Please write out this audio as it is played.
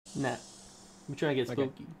Nah. I'm trying to get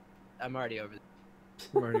spooky. I'm already over there.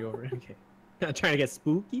 I'm already over it. Okay. I'm trying to get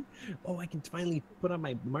spooky? Oh, I can finally put on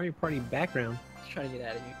my Mario Party background. Just trying to get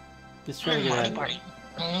out of here. Just trying to get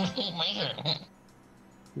out.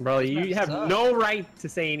 Bro, you have no right to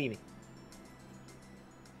say anything.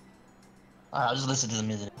 I'll just listen to the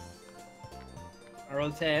music. I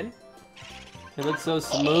rolled 10. It looks so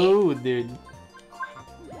smooth, dude.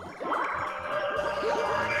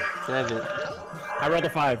 7. I rolled a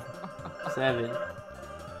 5. 7.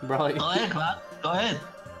 Bro. Go ahead, Cloud. Go ahead.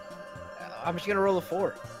 I'm just gonna roll a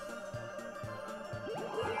 4.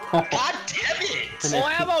 God damn it! Oh,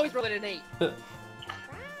 I'm always rolling an 8. What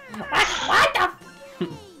the?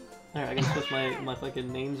 Alright, I gotta switch my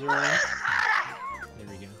fucking names around. There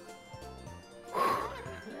we go.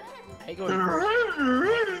 Hey, going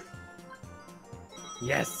first.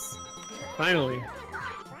 Yes! Finally.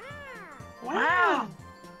 Wow!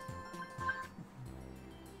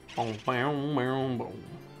 Boom, boom, boom, boom.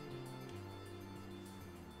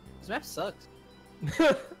 This map sucks.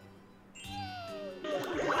 I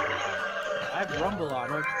have Rumble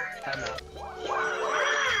on.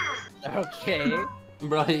 Okay.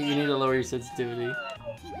 Bro, you need to lower your sensitivity.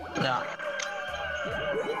 Yeah.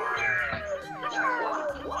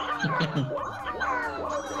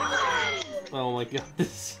 Oh my god, this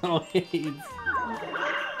is so AIDS.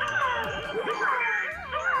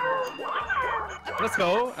 Let's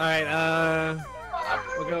go. Alright,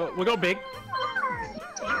 we'll go big.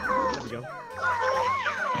 There we go.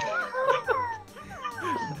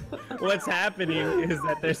 What's happening is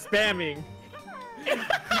that they're spamming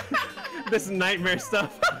this nightmare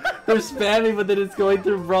stuff. They're spamming, but then it's going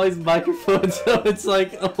through Brawly's microphone, so it's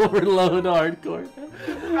like overload hardcore.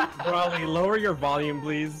 Brawly, lower your volume,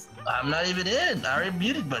 please. I'm not even in. I already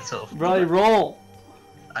muted myself. Brawly, roll.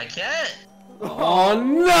 I can't. Oh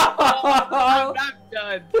no! I'm not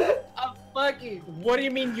done. I'm fucking. What do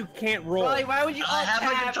you mean you can't roll? Brawly, why would you I have my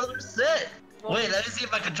alt-tab? controller set. Wait, let me see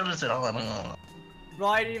if my controller's set. Hold on.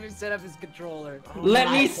 Brawly didn't even set up his controller.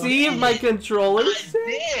 Let me see if my controller's.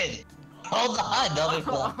 I did. Hold on, double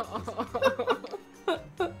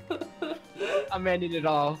I'm ending it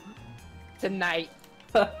all. Tonight.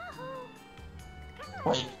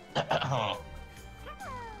 Wait.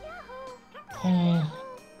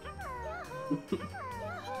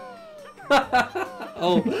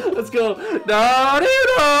 Oh, let's go.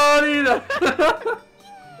 Da-dee-da-dee-da.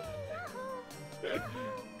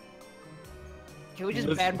 Can we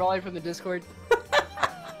just ban Brawly from the Discord?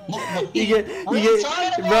 You get, bro,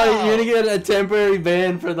 you're gonna get a temporary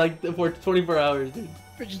ban for like for 24 hours, dude.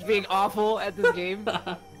 For just being awful at this game?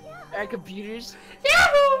 At computers?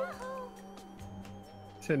 Yahoo!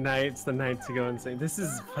 Tonight's the night to go insane. This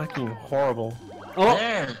is fucking horrible. Oh,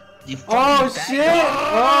 There. You oh fucking shit!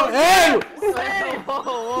 Oh, hey! Hey! Whoa,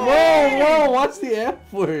 whoa! Watch the F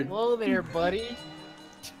word. Whoa there, buddy.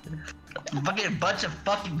 Fucking bunch of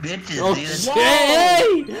fucking bitches, Oh dude. shit!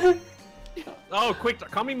 Hey! Oh, quick!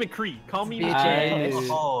 Call me McCree. Call me Bitch McCree. ass.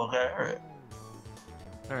 Oh, okay.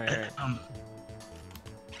 Alright.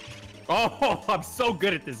 Oh, I'm so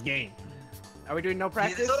good at this game. Are we doing no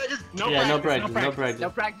practice? Yeah, no practice, no practice. No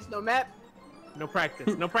practice, no map? No practice.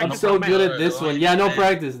 No I'm practice. so no good map. at this one. Yeah, no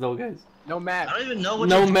practice though, guys. No map. I don't even know what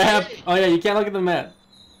No you're map. saying. Oh yeah, you can't look at the map.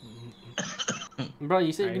 Bro,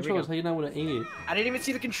 you said Alright, here we controls. go. How you know what to aim? I didn't even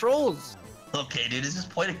see the controls. Okay, dude, it's just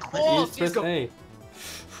point and click. Oh, You just press go. A.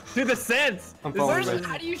 To the sense. I'm This following is- Right.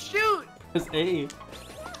 How do you shoot? Press A.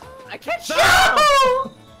 I can't shoot!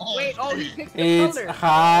 Oh, Wait, oh, he shit. picked the It's color.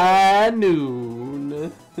 high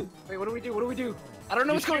noon. Wait, what do we do? What do we do? I don't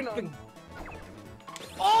know what's going on.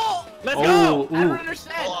 Oh! Let's Oh, go. I don't ooh.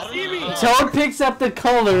 understand. Oh, See me. Toad picks up the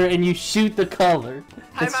color and you shoot the color.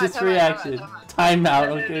 It's Time out, just time out, reaction. time Timeout,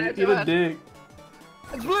 Time okay? out, Eat time a out. dick.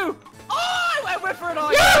 It's blue! Oh! I went for it all.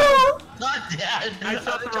 God damn, I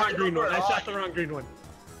shot the wrong green one. I shot the wrong green one.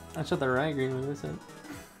 I shot the right green one, listen.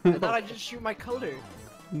 I thought I'd just shoot my color.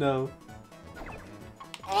 No.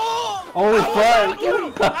 Oh! Oh, fuck!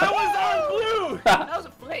 I was on blue. That was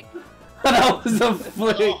a flick. That was a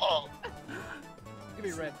flick. Oh, Give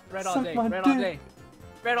me red. Red all Suck day. my Red all dick. day.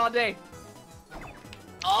 Red all day.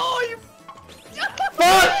 Oh, you...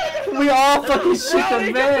 Fuck! We all fucking shoot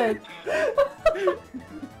the man.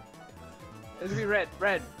 It's gonna be red.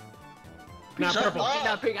 Red. Not Shut purple. up.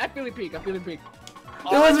 Not pink. I'm feeling pink. I'm feeling pink.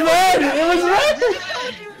 It was red! It was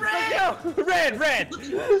red! Red, red.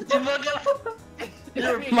 you fucking-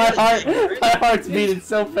 It's My heart's beating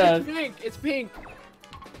so It's fast. pink. It's pink.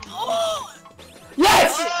 Oh!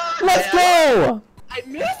 Yes! Let's go! I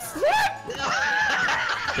missed it!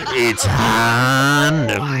 It's high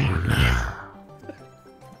noon.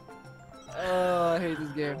 I hate this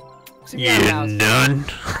game. See me on house. None.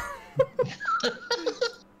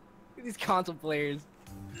 These console players.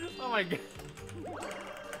 Oh my god.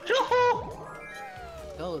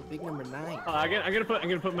 Oh, big number 9. Oh, I'm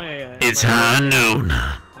gonna put my. It's my, high noon.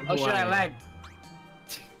 Oh shit, I lagged.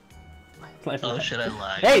 Oh shit, I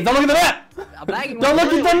lied. Hey, don't look at the map! I'm lagging. Don't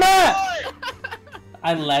look at the map!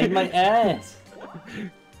 I lagged my ass.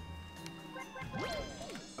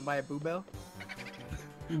 Am I a boo bell?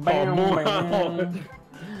 Bam, more. bam.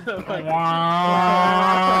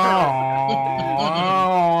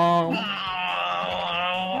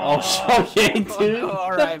 Oh, okay, dude.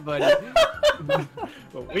 Alright, buddy.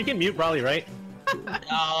 We can mute probably, right?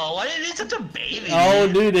 Oh, why did you be such a baby?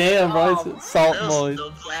 Oh, dude, damn, bro. Oh, It's Salt That boys.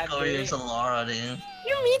 was so like over here, Solara, dude.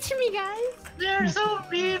 You're mean to me, guys. They're so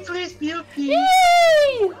mean, please be a piece.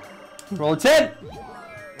 Roll 10.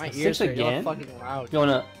 My Six ears are again? fucking loud. Going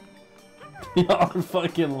up. Y'all are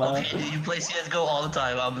fucking loud. Okay, you play CSGO all the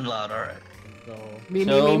time, I'm loud, alright. So.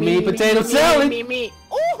 Show me potato salad. Me.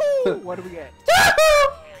 Ooh, what do we get?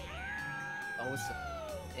 Oh, what's up?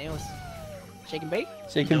 Damn, what's shake and bake?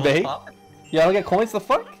 Shake You and know what's bake. poppin'? Y'all got coins? The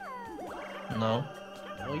fuck? No.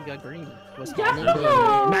 Oh, you got green. What's Yeah.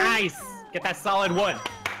 Nice. Get that solid 1.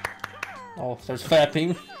 Oh, starts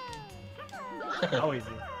fapping. Oh, easy.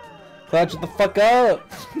 Clutch the fuck up.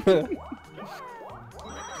 give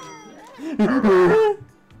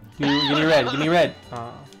me red. Give me red.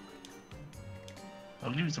 I'll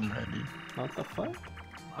give you some red, dude. What the fuck?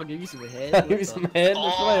 I'll give you some head. Give me some head. That's what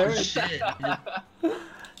I Oh heard. shit.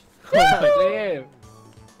 Oh, damn.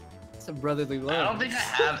 Some brotherly love. I don't think I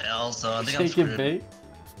have L, so I think I'm Shake and screwed. bake.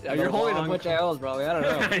 Yeah, you're holding a bunch of L's, probably. I don't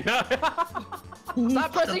know. I know.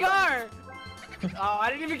 Stop pressing R! Oh, I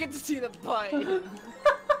didn't even get to see the button.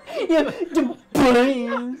 Yeah, the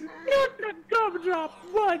brains. Gumdrop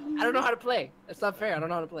 1. I don't know how to play. That's not fair. I don't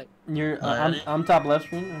know how to play. You're. Alright. I'm top left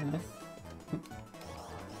screen.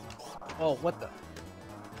 Oh, what the?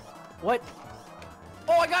 What?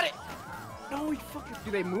 Oh, I got it! No, he fucking.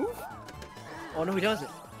 Do they move? Oh, no, he doesn't.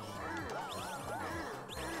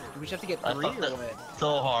 Do we just have to get I 3 fucked or it what?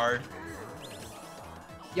 so hard.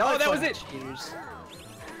 Y'all Oh, are that was fucking it. cheaters.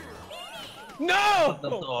 No!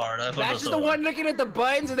 That's so hard. I fucked That's it just so the hard. one looking at the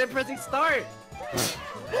buttons and then pressing start.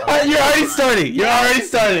 You're already starting. You're already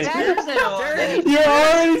starting. That's dirty. You're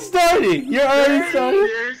already starting. You're already starting.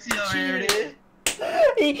 Seriously, over here, dude.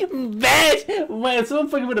 Bitch! Man, someone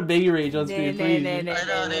fucking put a baby rage on screen, please. I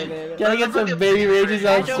know, dude. Can I get some baby rages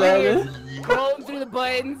on That's over here. seven? Scrolling through the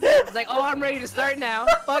buttons. It's like, oh, I'm ready to start now.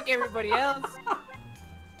 Fuck everybody else.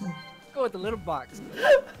 Go with the little box.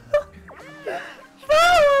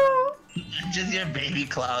 Just your baby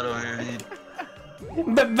cloud over here,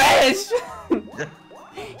 dude. But bitch!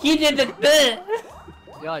 You did the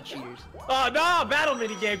Y'all are cheaters. Oh no! Battle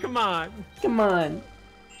minigame. Come on. Come on.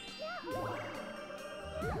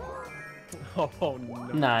 Oh no.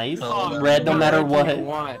 Nice. Oh, Red no matter what.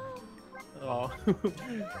 Want. Oh.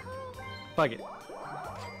 Fuck it.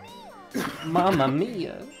 Mamma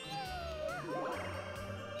mia.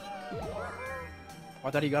 I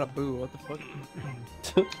thought he got a boo. What the fuck?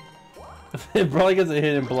 If Brawly gets a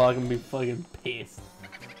hidden block, I'm gonna be fucking pissed.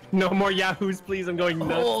 No more yahoos, please. I'm going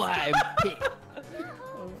nuts. Oh, I'm pissed.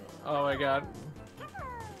 Oh my god.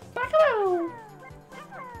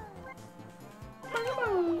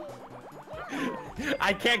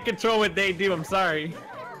 I can't control what they do. I'm sorry.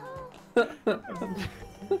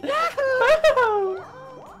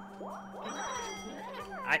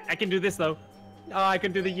 I can do this though. Oh, I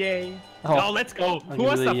can do the yay. Oh. Oh, let's go. I Who can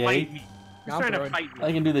wants do to the fight yay. me? Who's I'm trying to throwing. fight me?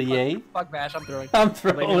 I can do the yay. Fuck Bash, I'm throwing. I'm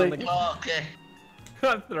Blame it on throwing. the- Oh, okay.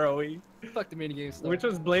 I'm throwing. Fuck the minigame stuff. Which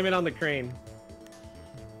was blame it on the crane.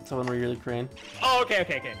 Someone where you're the crane. Oh, okay,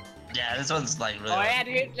 okay, okay. Yeah, this one's like really. Oh yeah,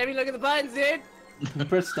 dude. Let me look at the buttons, dude.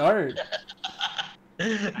 Press start.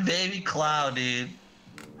 Baby cloud, dude.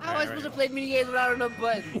 How am I supposed to play minigames without enough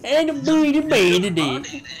buttons? And the booty made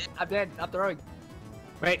Funny, it. I'm dead. I'm throwing.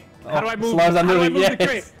 Wait, Oh, how do I as move? long as I'm how do I moving, move the yes.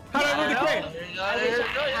 crane? How do I move the crane? There you go, there you go,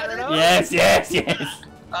 I don't know. Yes, yes, yes.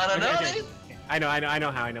 I don't know, Okay, okay. dude. I know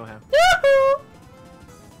how.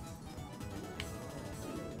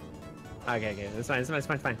 Okay, that's fine.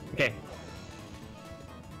 Okay.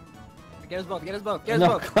 Get us both. Get us both. Get us No,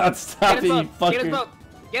 both. Cloud, stop Get it, us you both. Get us fucker. both.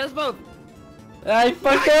 Get us both. I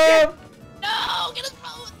fucked up. No, get us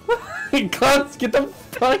both. Cloud, get the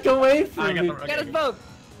fuck away I from got me. the- okay, Get us okay. both.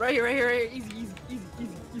 Right here, right here, right here. Easy.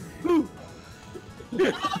 Boo.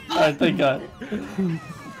 Alright, thank God.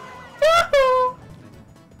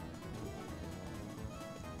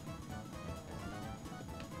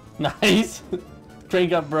 Nice. Train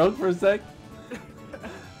got broke for a sec.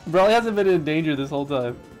 Bro, he hasn't been in danger this whole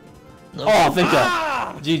time. Oh, thank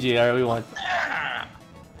God. GG, alright, we won.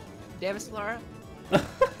 Damn it, Laura.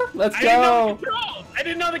 Let's I didn't know go. the controls. I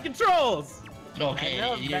didn't know the controls. Okay,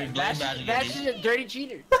 you're That's just a dirty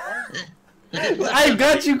cheater. I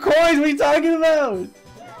got you coins. What are you talking about?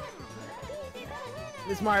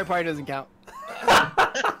 This Mario Party doesn't count.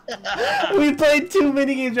 We played 2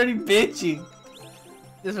 minigames already, bitching.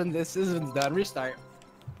 This one's done. Restart.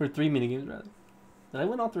 For 3 minigames, rather. Did I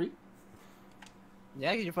win all 3?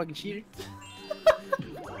 Yeah, cause you're a fucking cheater.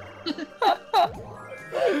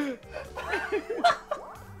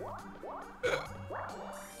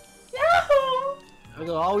 I'll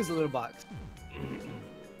go always a little box.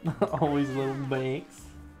 Always little banks.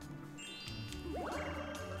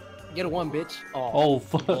 Get a 1, bitch. Oh. Oh,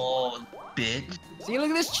 fuck. Oh, bitch. See, look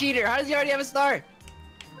at this cheater. How does he already have a star?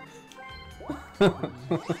 I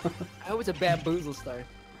hope it's a bamboozle star.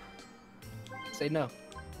 Say no.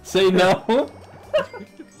 Say no.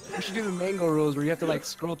 We should do the mango rules where you have to like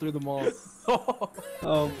scroll through them all.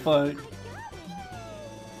 Oh, fuck.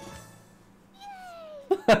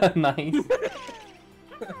 Nice.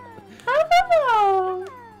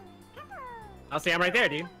 I'll say I'm right there,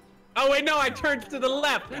 dude. Oh wait, no, I turned to the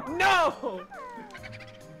left. No.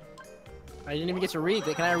 I didn't even get to read.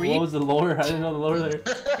 Can I read? What was the lore? I didn't know the lore there.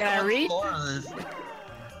 Can I read? Flawless.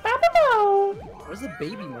 Where's the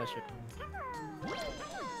baby mushroom?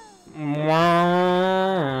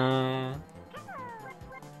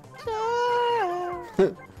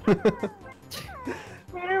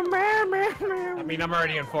 I mean, I'm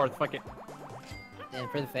already in 4th. Fuck it. And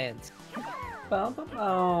for the fans.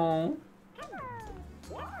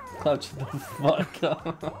 Clutch the fuck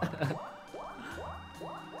up.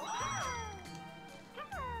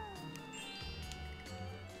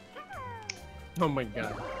 Oh my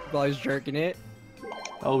God. While he's jerking it.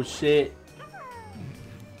 Oh shit.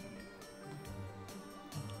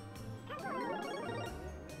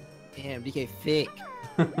 Damn, DK thick.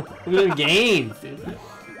 Look at the games, dude.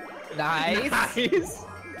 Nice. Nice.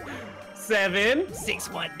 7.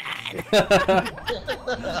 619.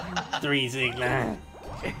 369.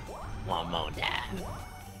 One more time.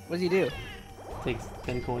 What does he do? Takes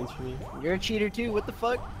 10 coins from you. You're a cheater too. What the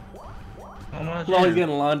fuck? I'm not He's always sure.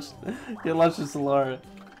 getting launched. Get launched to Solara.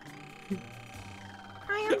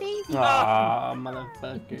 I am Daisy. Aw,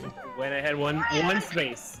 motherfucker. Went ahead one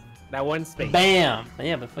space. That 1 space. Bam!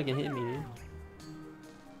 Yeah, but fucking hit me,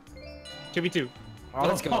 dude. 2v2. Oh,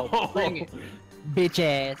 let's go. Bring it. Bitch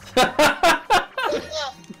ass.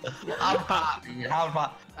 I'll pop. I'll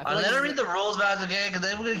pop. Let her read the rules back again, cause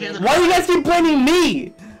then we're gonna hear the. Why do you guys keep blaming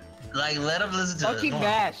me? Like, let him listen to it. Fucking Come on.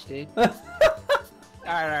 bash, dude.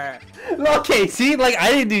 Alright. Okay, see, like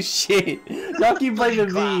I didn't do shit. Y'all keep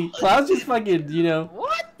blaming me. So I was just fucking, you know,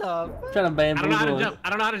 What the fuck? trying to ban I don't know how to people. jump. I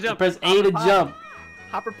don't know how to jump. Press A to jump.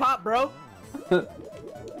 Hopper pop, bro.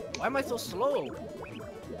 Why am I so slow?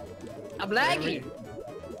 I'm lagging.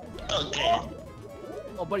 Okay.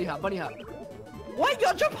 Oh, bunny hop, bunny hop. What? You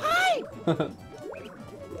gotta jump high! Can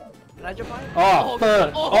I jump high? Oh,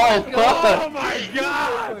 fuck. Oh, my fuck. Oh my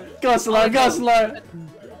God. Go, Solara, go, Solara.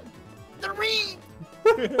 3!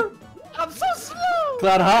 I'm so slow!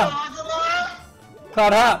 Cloud hop.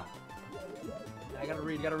 Cloud hop. I gotta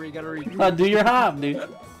read. Cloud, do your hop, dude.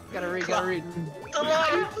 Gotta read. Come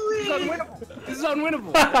on, This is please. unwinnable. This is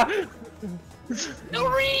unwinnable. No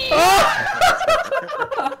read!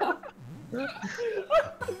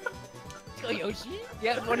 Go Yoshi.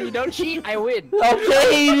 Yeah, when you don't cheat, I win.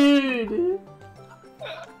 Okay, dude.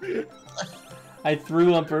 I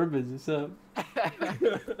threw on purpose. What's up?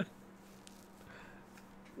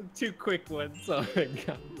 2 quick ones. Oh my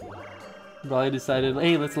God. Probably decided,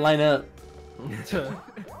 hey, let's line up. You're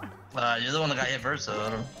the one that got hit first, so I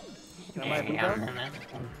don't. Can I buy a blue bell?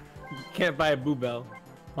 You can't buy a boo bell.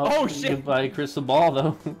 Oh, Oh, you shit. can buy a crystal ball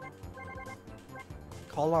though.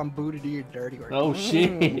 Call on Boo to do your dirty work. Oh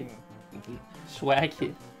shit. Swag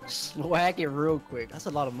it. Swag it real quick. That's a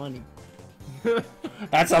lot of money.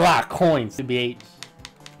 That's a lot of coins to be H.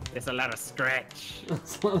 It's a lot of stretch.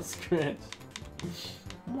 That's a lot of scratch.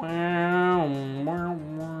 Wow.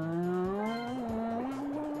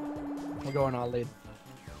 We're going all in.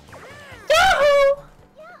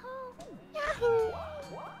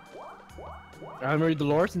 I'm gonna read the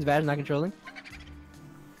lore since Vad's not controlling.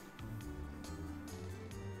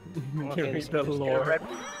 Okay, read the lore.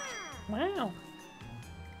 Wow.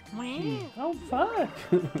 Oh fuck.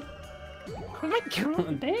 Oh my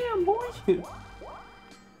god. Damn boy.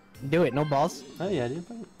 Do it, no balls. Oh yeah, dude.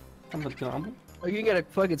 I'm a combo. Oh, you get a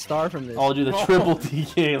fucking star from this. I'll do the triple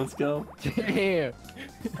DK. Let's go. Damn.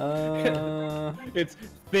 It's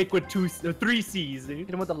thick with 3 C's, dude. Hit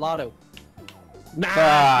him with the lotto. Nah.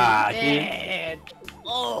 Fuck, dude. Man.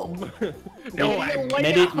 Oh. No,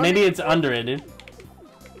 Maybe it's under it, dude.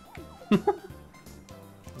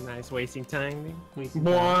 Nice wasting time. Dude. Wasting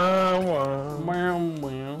Wow, time. wow. Meow,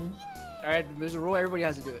 meow. Alright, there's a rule. Everybody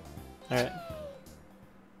has to do it. Alright.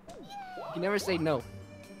 You can never say no.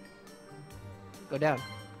 Go down.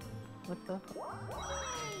 What the?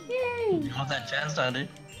 You want that chance down, dude?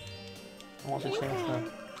 I want the chance now.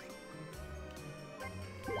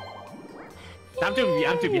 I'm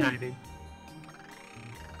too behind, dude.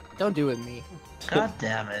 Don't do it with me. God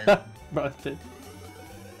damn it. Bro, it's it.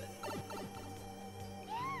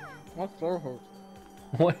 What's floor hurt?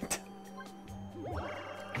 What?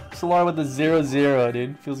 Solar with the 0-0,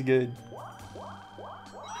 dude. Feels good.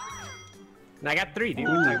 And I got 3, dude.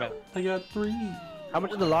 What are you talking about? I got 3. How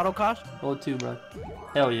much does the lotto cost? Oh, 2, bro.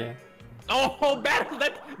 Hell yeah. Oh, battle!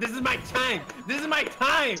 This is my time. This is my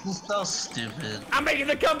time. This is so stupid. I'm making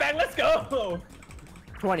the comeback. Let's go.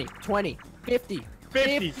 20, 20, 50,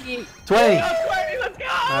 50. 20! Let's go.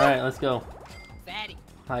 Alright, let's go. Fatty.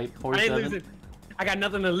 Hype. I ain't 47. losing. I got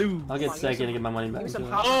nothing to lose. I'll get second and get my money back. Give me some too.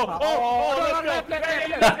 hot Oh, let's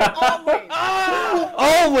let's go. go. Always. Oh,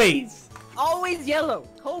 Always! Always yellow.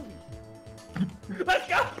 Kobe. let's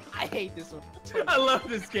go. I hate this one. I love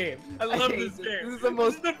this game. I love this game. This is the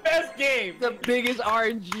most, the best game. the biggest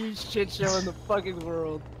RNG shit show in the fucking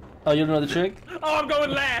world. Oh, you don't know the trick? Oh, I'm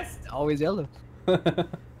going last. Always yellow.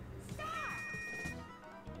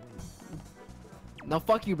 No,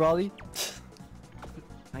 fuck you, Brawly.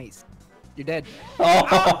 Nice. You're dead. Oh!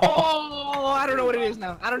 Oh, I don't know what it is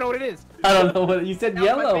now. I don't know what it is. I don't know what you said. That was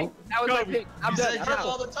my Yellow. pick. That was my pick. I'm You done. say I'm yellow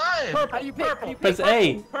all out. the time. Purple. How do you pick? Purple. How do you Press pick?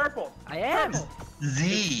 A. Purple. I am.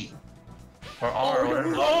 Z. Or R.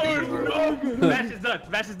 Oh no! Match is done.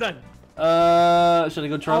 Match is done. Should I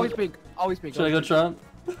go Trump? Always pick. Always pick. Should I go Trump?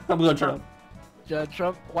 I'm going Trump.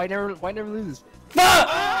 Trump. Why never loses? Fuck!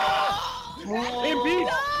 Impeach!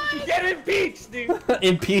 Get impeached, dude!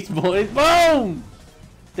 Impeach, boys. Boom!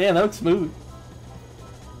 Damn, that looks smooth.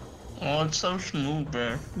 Oh, it's so smooth,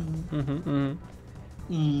 bro.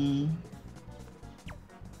 You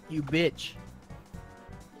bitch.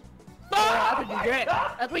 That's what you get.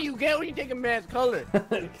 That's what you get when you take a man's color.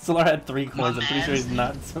 Solar had 3 coins. I'm pretty sure he's man.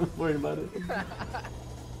 not so worried about it.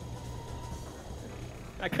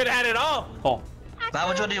 I could have had it all. Oh. Cloud,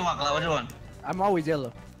 which one do you want? Cloud, which one? I'm always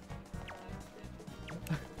yellow.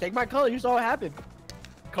 Take my color. You saw what happened.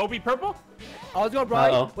 Kobe purple? I was going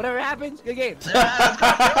Brawly. Uh-oh. Whatever happens, good game. Yellow.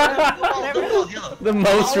 The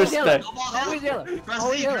most Always yellow. respect. Always yellow. Press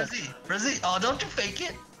Always Z, yellow. press Z. Press Z. Oh, don't you fake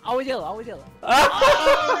it. Always yellow. Always yellow.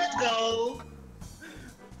 Oh, let's go.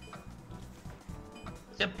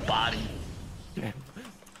 Your body.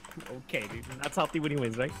 Okay, dude. That's healthy when he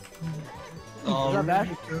wins, right? What's up, that?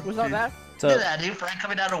 What's up, that? So, Look at that, dude. Frank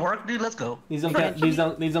coming down to work, dude. Let's go. these don't count. These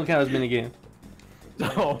don't count as mini games.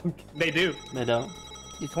 Oh, they do. They don't.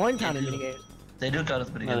 It's coin counting minigames. They do count as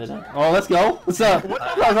pretty No, they good. don't. Oh, let's go. What's up? What's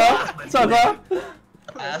up, bro? What's up, bro?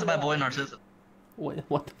 That's my boy Narcissus. Wait,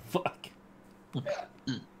 what the fuck?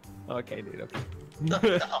 Okay, dude. Okay.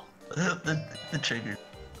 the trigger.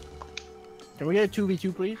 Can we get a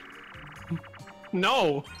 2v2, please?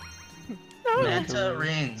 No. Manta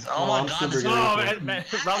rings. Oh Oh, my I'm god, super this good. Oh, one. man.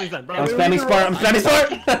 Brawly's done. I'm Brawly's spamming Spark. I'm spamming Spark.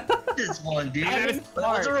 This one, dude. Evan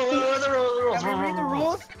What's the rule? What's the rule? Can we read the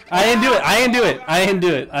rules? I didn't do it. I didn't do it. I didn't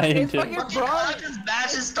do it. I didn't It's do fucking it. Fucking Brawly. God, just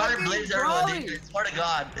matches start Fucking blaze everyone, Brawly. dude. I swear to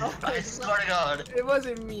God. I swear to God. It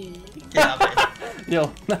wasn't me. Yeah, man.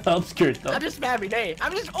 Yo, that helps Kurt though. I'm just spamming, hey.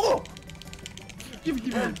 I'm just. Oh! Give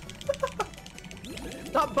me.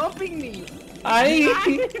 Stop bumping me. I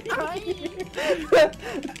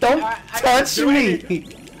don't I- touch me.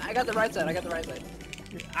 I got the right side. I got the right side.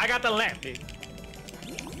 I got the left, dude.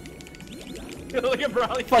 Look at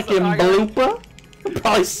Brawly. Fucking blooper.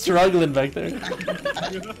 Probably struggling back there.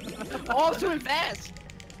 Oh, I'm swimming fast.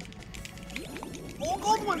 Oh,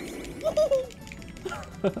 gold ones. Woohoo.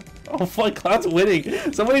 Oh fuck, Cloud's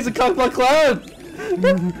winning. Somebody's a cock block Cloud.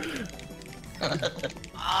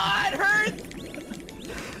 Ah, it hurts.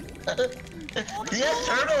 Yes,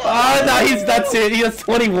 turtle. Oh, no, that's it. He has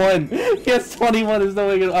 21. He has 21. There's no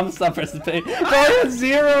way. I'm stop pressing pay. No, he has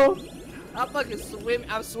 0. I'm fucking swim.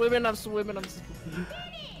 I'm swimming. I'm swimming.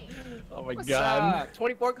 Oh my What's god. up?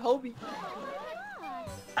 24 Kobe.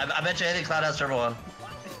 I bet you anything Cloud has turtle on.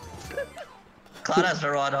 Cloud has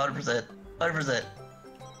turtle on 100%. 100%.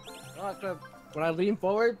 Oh, when I lean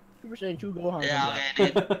forward, people saying 2 go hard. Yeah,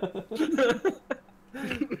 okay, dude.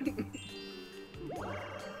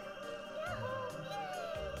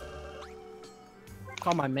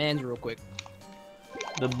 Call my mans real quick.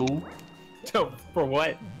 The boo. So, for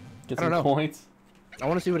what? Get I don't some know. points. I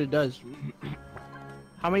want to see what it does.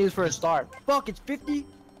 How many is for a star? Fuck, it's 50?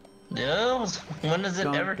 No, when does it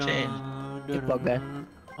ever change? Get fucked that.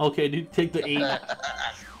 Okay, dude, take the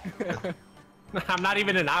 8. I'm not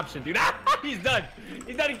even an option, dude. He's done.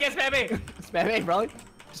 He's done. He can't spam me. Spam it, bro.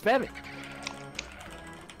 Spam it.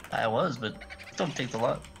 I was, but don't take a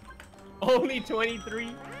lot. Only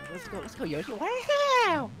 23. Let's go, Yoshi.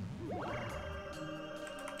 Wow!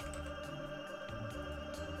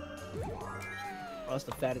 Oh, that's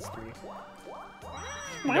the fattest 3.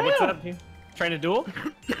 Yo, what's up, dude? Trying to duel?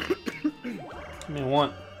 I mean,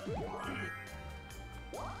 1.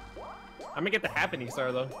 I'm gonna get the happening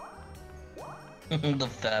star though. The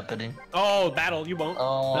fappening. Oh, battle, you won't.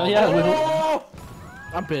 Oh, yeah, Oh!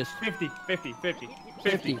 I'm pissed. 50, 50, 50,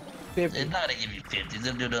 50. 50. It's not gonna give you 50. It's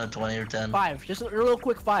gonna do another 20 or 10. 5. Just a real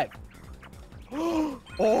quick 5.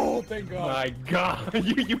 Oh, thank God. My God,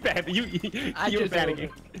 you bad, you were just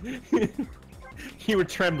panicking. You were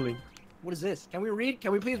trembling. What is this? Can we read?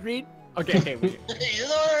 Can we please read? Okay, wait. You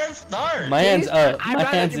know where it starts. My hand's up. I'm My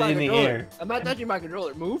not hand's touching my in the controller. air. I'm not touching my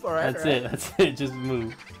controller. Move, alright? That's it. That's it. Just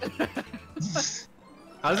move.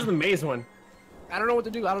 Oh, this is the maze one. I don't know what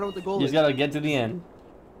to do. I don't know what the goal You is. just gotta get to the end.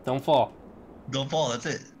 Don't fall. Don't fall, that's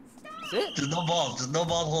it. That's it? Just no balls. Just no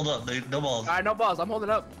balls hold up, dude. No balls. Alright, no balls. I'm holding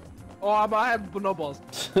up. Oh, I have no balls.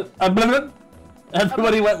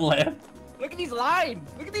 Everybody went left. Look at these lines.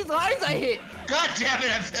 Look at these lines I hit. God damn it,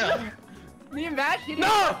 I fell. Me and Vash hitting No!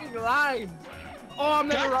 fucking lines. Oh, I'm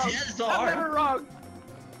never God wrong. damn, it's so I'm hard. never wrong.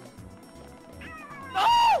 No!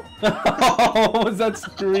 Oh, was that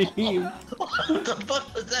scream? What the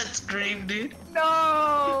fuck was that scream, dude?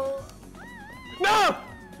 No! No!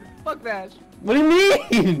 Fuck Vash. What do you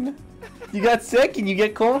mean? You got second, you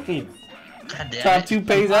get coin. God damn Top it. 2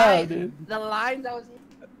 pays out, dude. The lines I was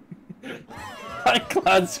My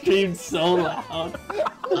Cloud screamed so loud.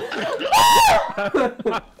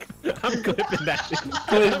 I'm clipping that.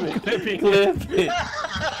 Clip it. Clip it.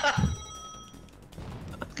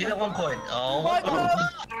 Get that 1 coin. Oh. What?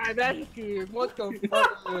 Alright, Vash is here. Let's go.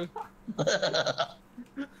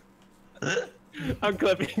 I'm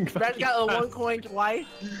clipping. Vash got a 1 coin twice.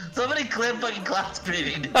 Somebody clip fucking cloud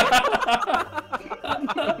screaming.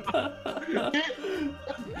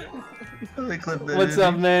 Somebody clip that. What's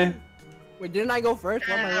up, man? Wait, didn't I go first?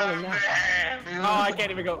 What am I rolling now? Oh, I can't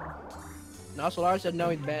even go. No, Solar said no,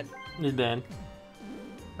 he's banned. You're done.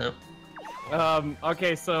 Nope.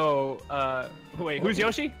 Okay, so, wait, who's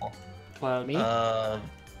Yoshi? Cloud. Me?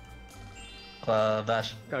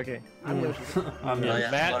 Vash. Okay. I'm Yoshi. I'm, Oh,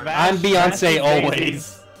 yeah. I'm Beyonce Vash is always.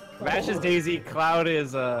 Daisy. Vash is Daisy, Cloud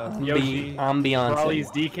is, Yoshi, I'm Beyonce. Brawly's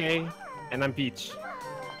DK, and I'm Peach.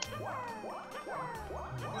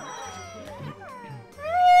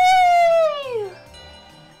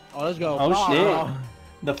 Oh, let's go. Oh, shit. Oh.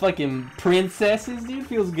 The fucking princesses, dude,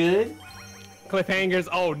 feels good. Cliffhangers,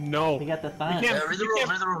 oh no. They got the We fun. can't, Yeah, read the rules,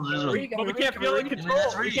 read the rules, read the rules. but we can't feel the control.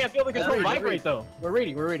 We can't feel the control Yeah, vibrate though. We're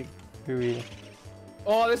reading, we're reading. Here we go.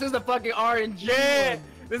 Oh, this is the fucking RNG. Yeah, one.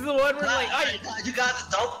 this is the one where like, oh, You got this.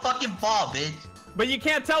 Don't fucking fall, bitch. but you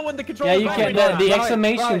can't tell when the control. Yeah, you can't. vibrates. The Right,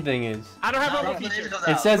 exclamation right. thing is. I don't have No, a the name goes It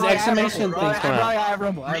out. says Right, I have exclamation Rumble. things come out. I have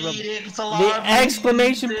Rumble. I have Rumble. Read it, The Solar,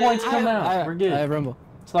 exclamation read points it. come out. We're I good. have Rumble.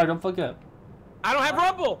 Sorry, don't fuck up. I don't have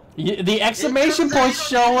Rumble. The exclamation points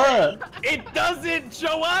show up. It doesn't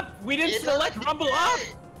show up. We didn't It select doesn't Rumble do up.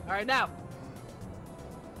 it. All right, now.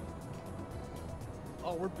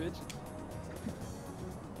 Oh, we're bitches.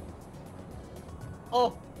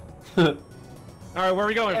 Oh. All right, where are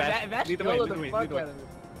we going, Yeah, Vash? Vash Lead the way. killed Lead the the way. fuck Lead the way. out of it.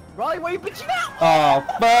 Raleigh, why you bitching out?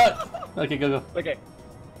 Oh, fuck. Okay, go, Okay.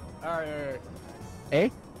 Alright, alright.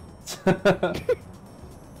 Hey?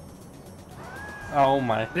 Oh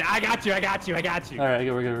my. I got you. I got you. I got you. Alright,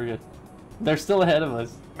 we're good, we're good. They're still ahead of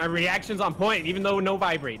us. My reaction's on point, even though no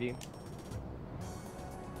vibrating.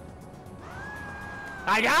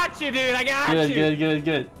 I got you, dude. I got Good, you.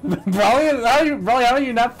 good. Brawly, how are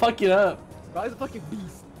you not fucking up? Raleigh's a fucking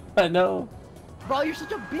beast. I know. Raleigh, you're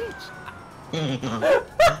such a bitch.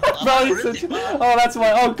 Brawly's such a... Oh, that's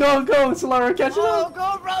why. Oh, go, Solara, catch it Oh, up.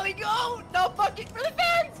 go, Raleigh, go. No fucking for the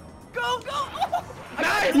fans. Go, go. Oh,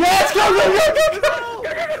 Nice. Yes, go. I'm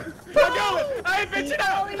going. I ain't bitching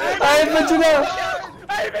out. I ain't bitching out.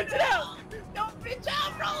 I ain't bitching out. don't bitch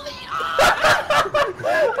out, Raleigh.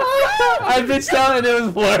 I bitched out and it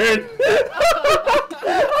was blurred.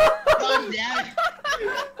 God damn it.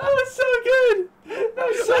 That was so good. That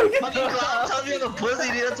was so Fucking good. Cloud tells me I'm a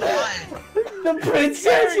pussy, dude. That's why. The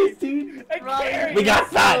princesses, dude. Raleigh, We got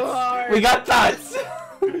so thoughts. hard. We got thoughts.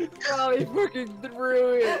 Raleigh fucking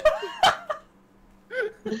threw it.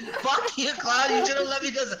 Fuck you, Cloud. You should have let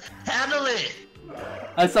me just handle it.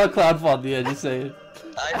 I saw Cloud fall at the end, just saying.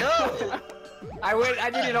 I know. I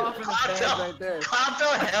did it all for the fans right there. Clown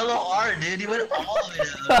fell hella hard, dude. You went all the way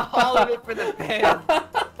down. All of it for the fans.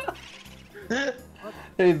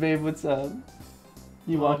 Hey babe, what's up?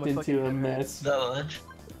 You Oh, walked my into a fucking mess. That much.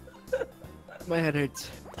 My head hurts.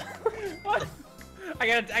 What? I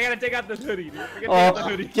gotta take out this hoodie, dude. I gotta take Oh, out the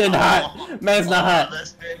hoodie. getting hot. Man's not hot.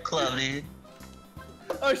 That's strip club, dude.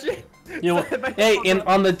 Oh shit. You, hey,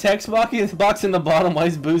 on the text box in the bottom, why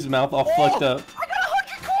is Boo's mouth all fucked up? I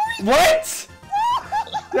got 100 coins! What?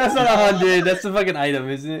 That's not 100. That's the fucking item,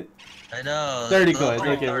 isn't it? I know. 30 Oh, coins.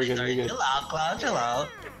 Okay, 30, we're good. 30. We're good. Chill out, Clown. Chill out.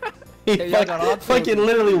 He Hey, y'all got all fucking coins.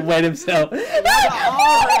 literally wet himself. Y'all got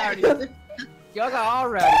all rowdy. Y'all got all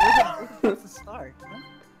rowdy. Where's the start? Huh?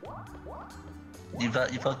 You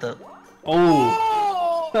fucked up.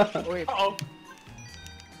 Oh. Oh! Wait, Uh-oh.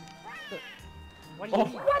 what do you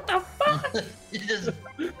mean? What the fuck? You just.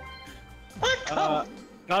 What?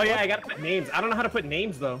 Oh yeah, I gotta put names. I don't know how to put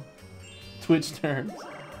names though. Twitch terms.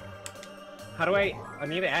 How do I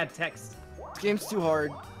need to add text. This game's too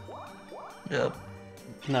hard. Yep.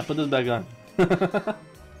 Nah, put this back on.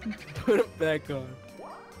 Put it back on.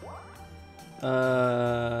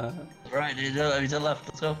 Right, dude. You to the left.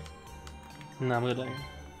 Let's go. Nah, I'm good down here.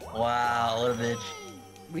 Wow, what a bitch.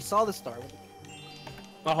 We saw the star.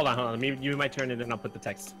 Oh, hold on. You might turn it and I'll put the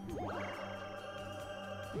text.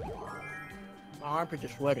 My armpits are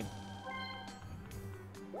sweating.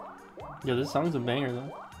 Yo, this song's a banger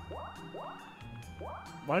though.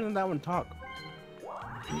 Why didn't that one talk?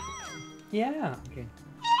 Yeah. Okay.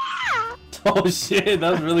 Oh shit,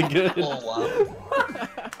 that was really good. Oh,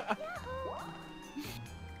 wow.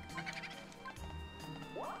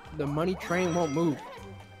 The money train won't move.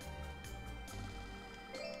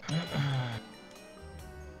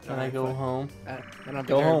 Can I go home? I don't have to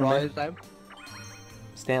Go carry home, raw man. this time.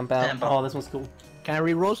 Stamp out. Stamp out. Oh, this one's cool. Can I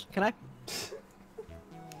re-rolls? Can I?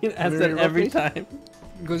 You ask Can we that re-roll, every please? time.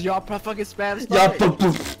 Because y'all fucking spam Yeah,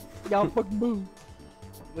 start. Y'all fucking move.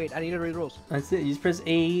 Wait, I need to re-rolls. That's it. You just press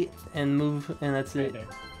A and move, and that's it.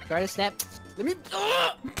 Try to snap. Let me.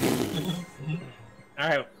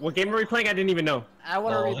 Alright, what game are we playing? I didn't even know. I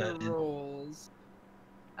want to Oh, read yeah, the dude. rules.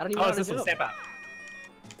 I don't even Oh, know it's how this to one, do it. step out.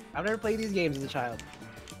 I've never played these games as a child.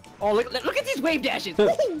 Oh, look at these wave dashes.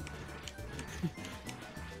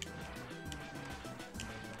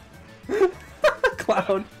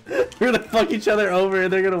 Cloud. We're gonna fuck each other over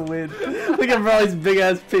and they're gonna win. Look at Brawly's big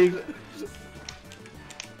ass pig.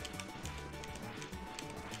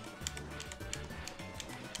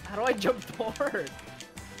 How do I jump forward?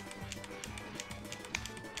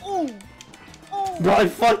 Ooh! Oh! Brawly,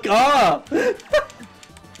 fuck off!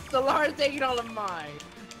 Solar's taking all of mine.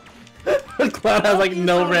 Cloud has like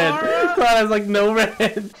no red. Solara. Cloud has like no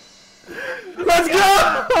red. Let's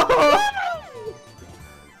go!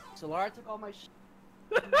 Solar took all my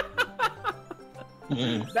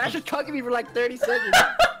That should cuck me for like 30 seconds.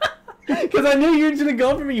 Cause I knew you were gonna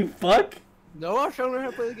go for me, you fuck. No, I'll show her how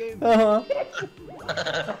to play the game.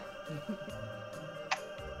 Uh-huh.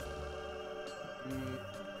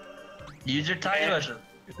 Use your tiny motion.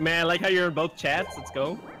 Man, I like how you're in both chats. Let's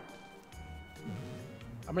go.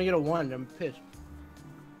 I'm gonna get a 1, I'm pissed.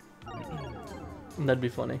 That'd be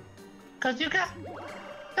funny. Cause you got.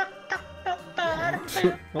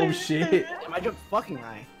 Oh shit. Damn, I jumped fucking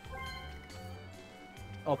high.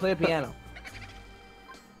 Oh, play the piano.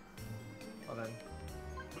 Hold on.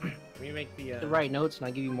 Let me make the The right notes and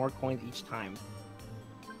I'll give you more coins each time.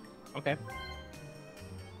 Okay.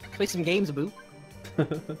 Play some games, boo.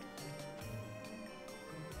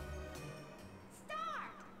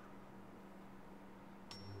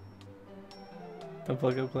 Don't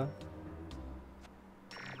fuck up, Cloud.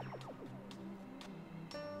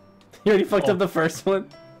 You already fucked up the first one?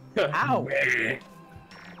 How?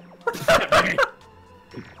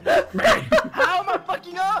 How am I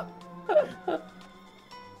fucking up?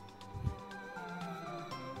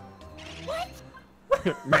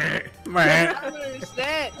 What? I don't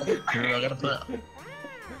understand. I gotta put.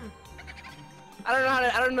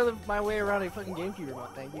 I don't know my way around a fucking GameCube remote,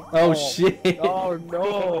 thank you. Oh shit. Oh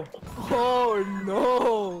no. Oh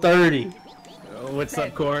no. 30. Oh, what's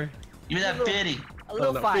up, Core? Give me that 50. A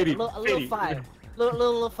little no, 5. pity, A little pity. 5.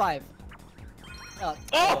 Little 5.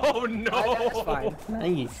 Oh no! That's fine.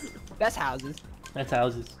 Nice. That's houses. That's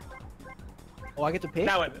houses. Oh, I get to pick?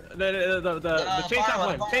 That one. The chain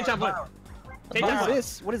chomp one. Chain chomp one. Chain What chomp is one.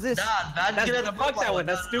 this? What is this? Nah, man, That's- get the fuck that one,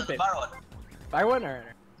 that's stupid. Fire one or?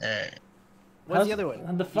 Hey. What's the other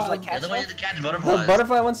one? The, Just like The catch other way stuff? to catch the butterflies.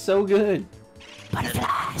 butterfly one's so good.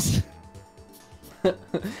 Butterflies!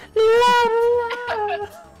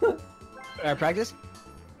 Alright, practice?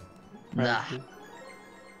 Nah.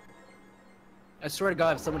 I swear to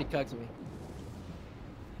God if somebody cucks me.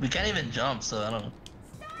 We can't even jump, so I don't know.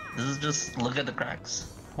 This is just look at the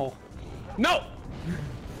cracks. Oh. No!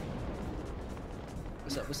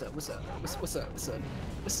 What's up? What's up? What's up? What's up? What's up?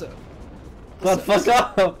 What's up? The fuck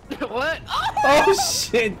up! What? Oh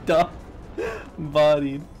shit, dog.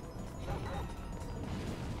 Bodied.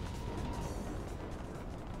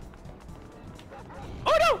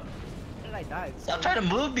 Oh no! How did I die? Stop trying to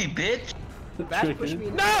move me, bitch! Bash pushed me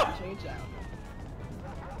in the No! change out.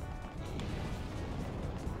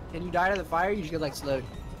 Can you die to the fire? You just get like slowed.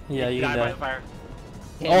 Yeah, you Die can by die. the fire.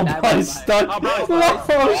 Can't die Oh, by the he's fire. stuck. Oh, bro, Oh,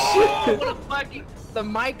 Oh, shit. what a fucking the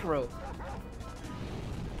micro.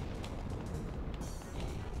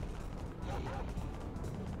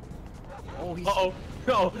 Oh, he's Uh-oh.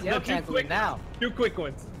 No, yeah, no, two canceling quick, now. two quick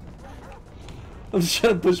ones. I'm just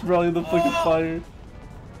trying to push Brawly in the fucking Oh. fire.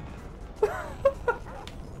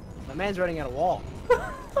 My man's running at a wall.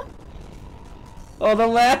 Oh, the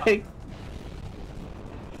lag.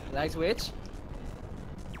 Lag switch.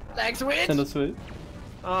 Lag switch. Send a switch.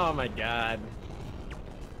 Oh my god.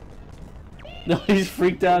 No, he's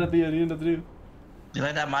freaked out at the end. He didn't know what to do. You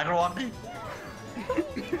like that micro walk me?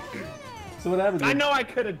 So what happened? I then? know I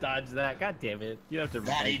could have dodged that. God damn it. You have to.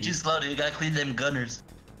 Nah, you too slow, dude. You gotta clean them gunners.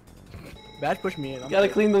 Bash pushed me in. Gotta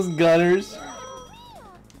clean those gunners.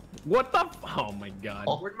 What the? Oh my god.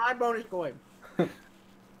 Oh. Where's my bonus going?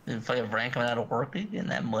 And fucking Frank coming out of work, dude. Getting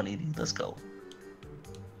that money, dude. Let's go.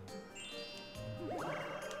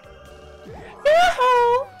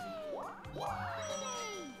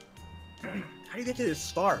 How do you get to this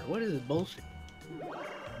star? What is this bullshit?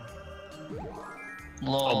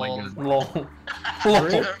 Lol. Oh my god. Lol.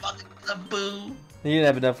 Lol. Boo. He didn't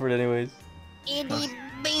have enough for it anyways.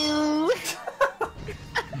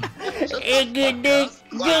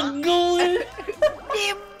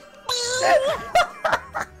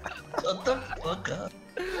 Shut the fuck up.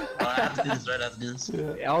 Oh, I have to do this, right? I have to do this.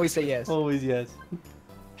 I always say yes. Always yes.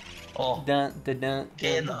 Oh, Dun, dun, dun,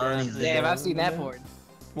 Get in the dun, honeys, dun, Damn, dun, I've seen that dun. porn.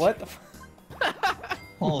 What the f-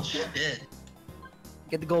 oh shit.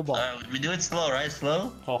 Get the gold ball. We do it slow, right?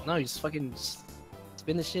 Slow? Oh. No, you just fucking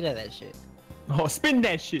spin the shit out of that shit. Oh, spin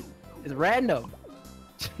that shit. It's random.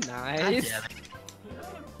 God Nice. damn it.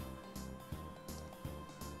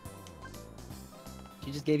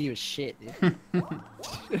 She just gave you a shit, dude.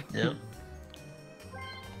 Yep.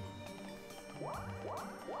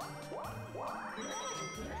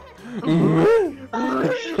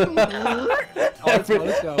 Let's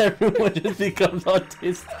go. Everyone just becomes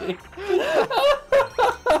autistic.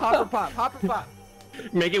 Hopper pop, hopper pop.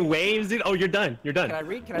 Making waves, dude. Oh, you're done. You're done. Can I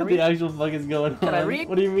read? Can I What the read? actual fuck is going on? Can I read?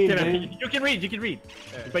 What do you mean, Can I- man? you can read. You can read.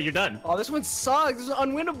 But you're done. Oh, this one sucks. This is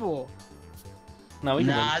unwinnable. No, we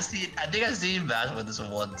can Nah, I think I've seen Bash with this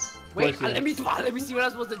one once. Wait, Course you let me see what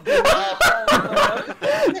I'm supposed to do.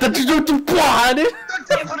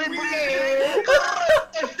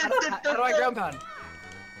 How do I ground pound?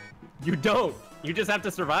 You don't. You just have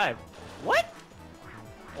to survive. What?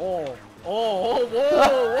 Oh, whoa,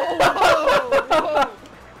 whoa, whoa.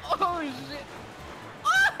 Oh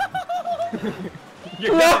shit.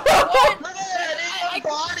 You're done. What? Look at that, it's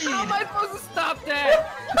body. How am I supposed to stop that?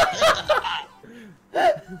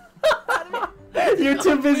 You're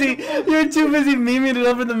too busy. You're too busy memeing it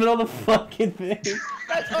up in the middle of the fucking thing.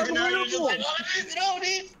 That's You're just unbelievable. like, oh, this, no,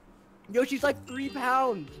 this. Yoshi's like 3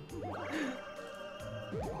 pounds.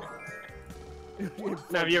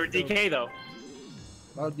 Now you're a DK though.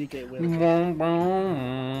 I'll DK win.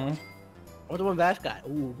 What's the one Bash got?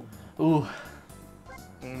 Ooh. Ooh.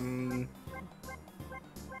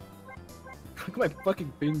 Look at my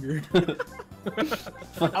fucking finger. I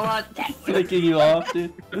want that one. Flicking you off,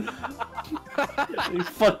 dude. Like,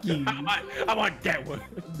 fuck you. I want that one.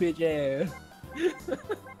 Bitch ass. This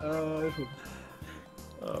one.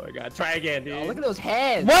 Oh my god. Try again, dude. Oh, look at those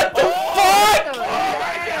heads. What the Look fuck? at those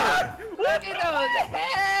heads. Look at those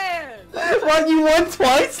heads. What, you won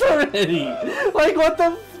twice already? Like, what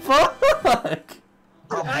the fuck?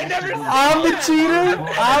 I never. I'm the cheater.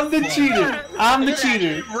 I'm the cheater. I'm the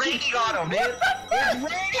cheater. It's raining on him, man. It's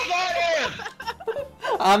raining on him.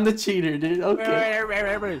 I'm the cheater, dude. Okay.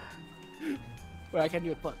 Wait, I can't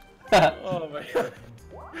do it. Fuck. Oh my god.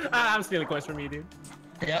 I'm stealing coins from you, dude.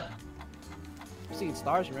 Yep. I'm seeing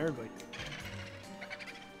stars from everybody.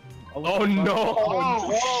 Oh no.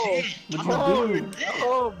 Oh, shit. What'd you do?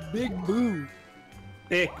 Oh, big boo.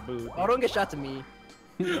 Thick boot. Oh, don't get shot to me.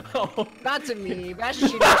 Oh. Not to me. Bash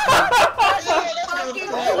is shooting.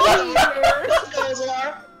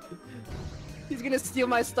 He's gonna steal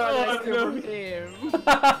my star that I Oh, steal no. from him.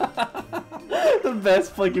 The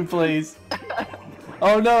best fucking plays.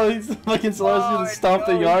 Oh no, he's fucking Solar's gonna stomp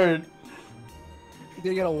the no. yard. You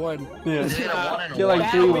did get a 1. Yeah. Did you get a 1 and a Get like 1?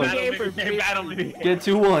 3 Battle ones. game for me. Battle me. Get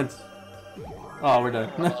 2 ones. Oh, we're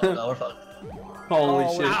done. No, we're fucked. Holy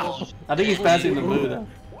Oh, shit. wow. I think he's passing the blue though.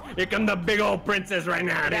 Here come the big old princess right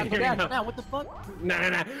now. Down, Here we down, go. down. What the fuck?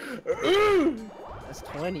 Nah. Ooh. That's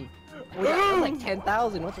 20. We got like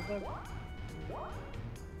 10,000. What the fuck?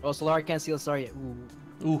 Oh, Solar can't steal Star yet.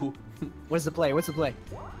 Ooh. Ooh. What's the play? What's the play?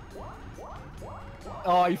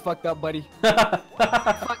 Oh, you fucked up, buddy.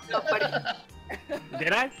 Fucked up, buddy.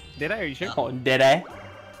 Did I? Did I? Are you sure? Oh, did I?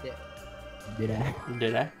 Did I?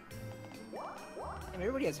 Did I? Damn,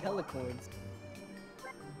 everybody has hella coins.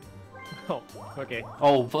 Oh, okay.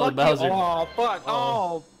 Oh, Fuck Bowser. you. Oh, fuck.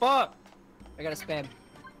 Oh, fuck. I gotta spam.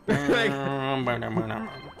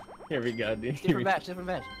 Here we go, dude. Here we Different match, different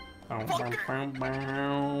match.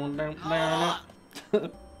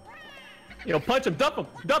 Yo, punch him, dump him,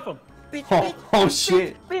 dump him. Bitch, Oh, oh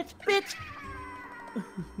shit. bitch.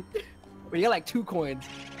 Well, you got like 2 coins.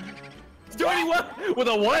 He's doing what? With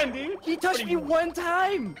a 1, dude. He touched me 1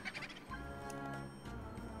 time.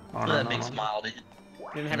 Oh, Look no, at that no, big no. smile, dude.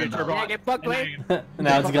 Didn't have your No. turbo Yeah, on. get fucked, And wait.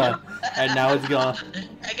 Now it's gone. And now it's gone.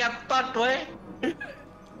 I got fucked, way.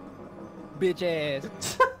 Bitch ass.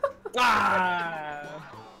 Ah!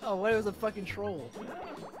 Oh, what? It was a fucking troll.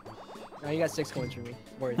 No, you got 6 coins for me.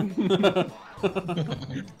 Worth.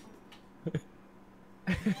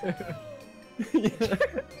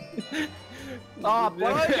 Oh,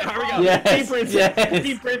 boy. Here we go. Yes, Team princess. yes.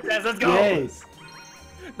 Team princess. Let's go. Yes.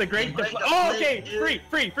 The great. Break the Oh, plate, okay. dude.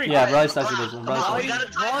 Free. Yeah, Alright. Bryce starts with this one. Bryce Oh, starts we with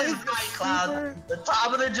gotta time this right, Cloud. The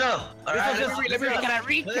top of the jump. Alright, Let me read. Can I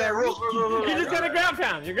read? Yeah, roll. You just got a ground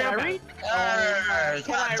pound. You're ground Can I pound. read? Alright,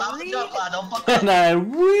 Can I top of the read? jump, Cloud. Don't fuck And up. I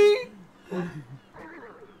read.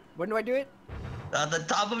 When do I do it? At the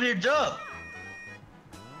top of your jump.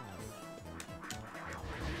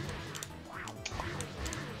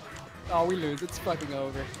 Oh, we lose. It's fucking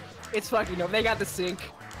over. It's fucking over. They got the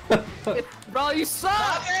sink. Bro, you suck!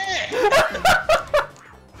 Stop it!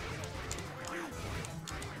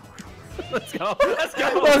 Let's go. Let's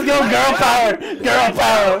go. Let's go, girl power. Girl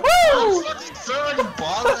power. Woo! So much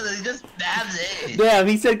balls and he just stabs it. Damn,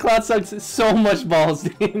 he said Cloud sucks so much balls,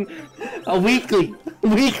 dude. Weekly.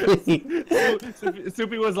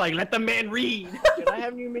 Soupy was like, let the man read. Can I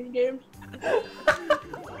have new mini games?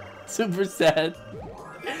 Super sad.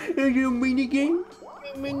 Is your mini game?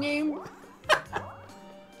 Mini game?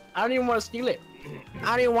 I don't even want to steal it. I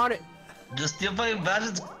don't even want it. Just steal fucking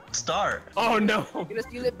Bastion's star. Oh no. I'm gonna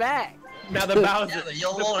steal it back. Now the Bowser. Yeah, but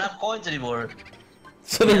you won't have coins anymore.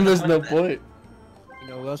 So then there's no point. You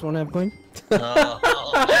know who else won't have coin? I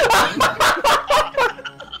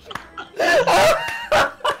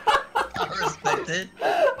respect it.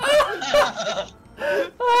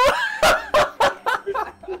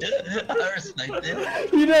 I respect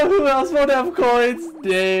it. You know who else won't have coins?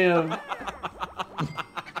 Damn.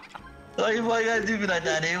 Why you gotta do me like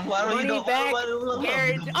that, dude? Why don't you Money know? back,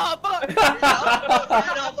 carriage. Oh, fuck!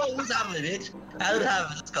 Who's having it, bitch? I don't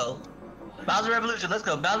have it. Let's go. Bowser Revolution. Let's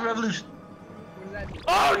go. Bowser Revolution. What is that?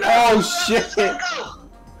 Oh no. Oh shit. Let's go.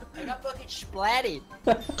 I got fucking splatted.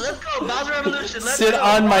 Let's go. Bowser Revolution. Let's Sit go.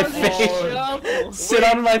 on my Oh, face. shut up. Sit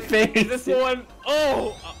on my face. Is this the one?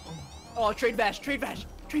 Oh. Oh, trade bash, trade bash,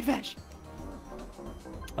 trade bash.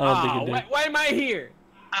 I don't think it did. Why am I here?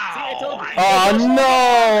 See, I told you. Oh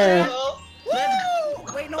no! Let's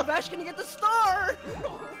go. Wait, no, Bash gonna get the star.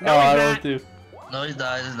 No, Oh, I he's rolled not. 2. No, he's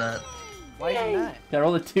not. He's not. Why is he not? Yeah,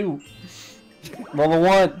 roll a 2. Roll a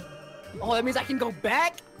 1. Oh, that means I can go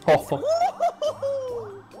back? Oh,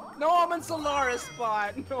 No, I'm in Solaris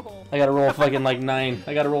spot. No. I gotta roll a fucking like 9.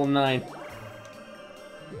 I gotta roll 9.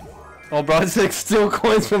 Oh, bro, it's like still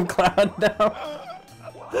coins from Cloud now.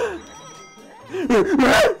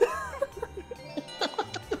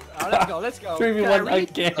 Oh, let's go, let's go. 3v1, I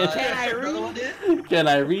read? can't. Can I another one, read? dude? Can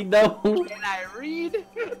I read though? Can I read?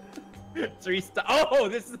 3 star. Oh,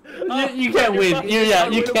 this is. You can't win.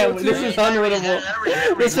 You can't win. This is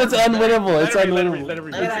unwinnable. This is unwinnable. It's unwinnable. Let it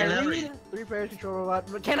read. Can Can I I read? read? 3 pairs control robot.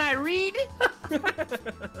 But can I read?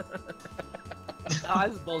 Oh,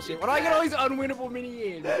 this is bullshit. Why do I get all these unwinnable mini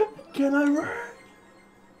games? Can I read?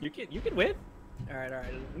 You can win. Alright,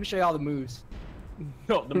 alright. Let me show you all the moves.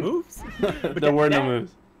 No, the moves. There were no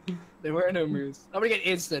moves. There were no moves. I'm gonna get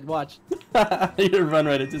instant. Watch. You run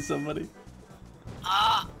right into somebody.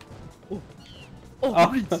 Ah! Oh, oh,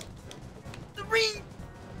 Oh. the read! The read!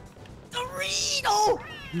 The read! Oh!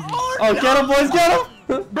 Oh, Oh, no! get him, boys, get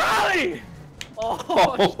him! Brawley! Oh,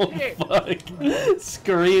 Oh, shit! fuck.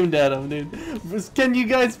 Screamed at him, dude. Can you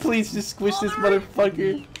guys please just squish this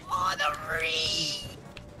motherfucker? Oh, the read!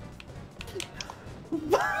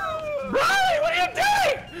 Brawley, what are you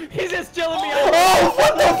doing? He's just chilling me out. Oh,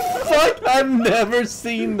 what the fuck? I've never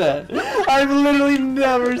seen that. I've literally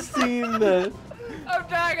never seen that. I'm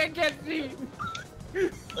trying, I can't see.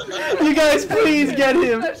 You guys, please get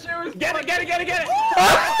him. That shit was Get it, get it, get it, get it.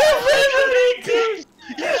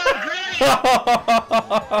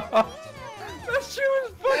 That shit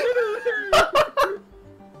was fucking hilarious.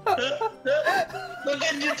 Look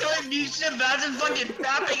at you doing new shit. Imagine fucking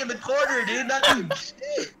tapping in the corner, dude. Not doing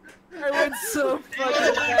shit. I went so fucking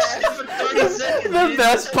Shit fast. for 30 seconds, The dude.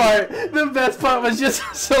 best part was just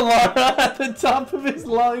Solara at the top of his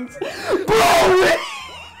lungs. Bro!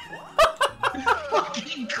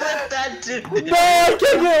 Fucking clip that dude. No, I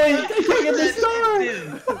can't get the star.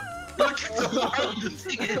 Look at Solara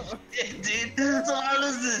losing his shit, dude. Solara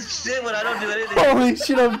loses his shit when I don't do anything. Holy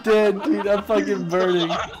shit, I'm dead, dude. I'm fucking burning.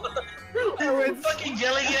 Fucking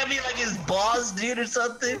yelling at me like his boss, dude, or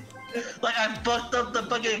something. Like I fucked up the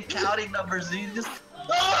fucking counting numbers, dude. Just.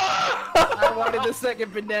 I wanted the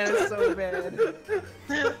second banana so bad.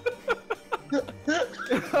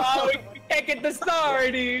 Oh, we can't get the star,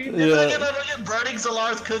 dude. It's like Yeah. if I'm fucking burning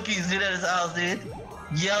Solar's cookies, dude, at his house, dude.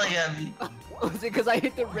 Yelling at me. Was it because I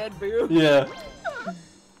hit the red boo? Yeah.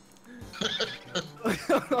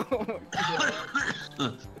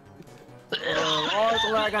 Oh,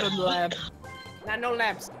 so I got a lamp. Not no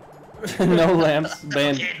lamps. No lamps,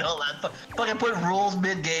 banned. Okay, no, that fucking put rules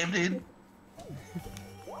mid-game, dude.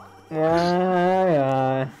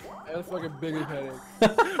 Yeah. I have a fucking bigger headache.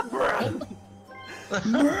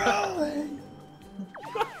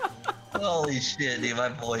 Holy shit, dude, my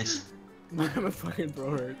voice. My fucking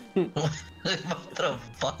throat hurt. What the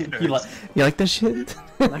fucking You like that shit?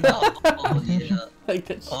 Oh yeah. Like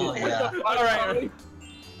that shit. Oh yeah. Alright.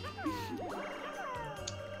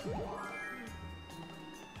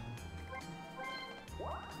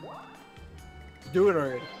 Do it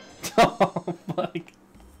already. Oh my.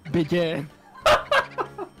 Begin.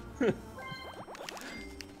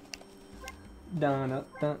 Dun, dun,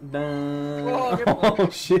 dun, dun. Oh, get Oh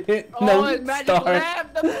shit. Oh, No it's magic star.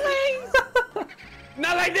 lamp, the blaze!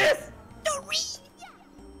 Not like this.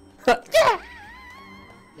 Yeah,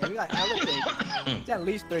 we got elevated. It's at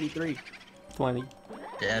least 33. 20.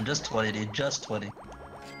 Damn, just 20, dude, just 20.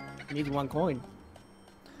 Needs one coin.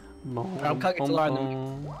 Boom, I'm cooking boom, Solara.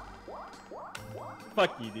 boom.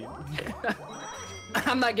 Fuck you, dude.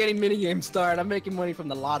 I'm not getting minigame started. I'm making money from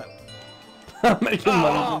the lotto. I'm making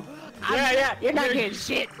money. Oh. Yeah, yeah. You're not getting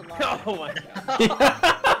shit. Solara. Oh my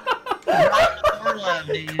god.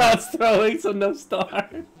 Dude. God's throwing, so no star.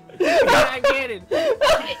 You're not getting.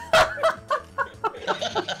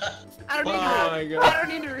 I don't need Oh to my read. God. I don't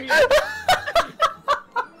need to read.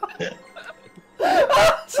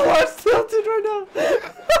 So I'm tilted right now.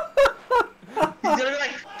 He's gonna be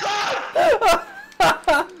like,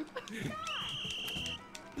 God!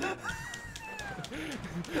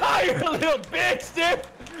 Oh, you're a little bitch, dude.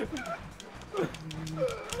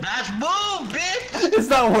 That's move, bitch! It's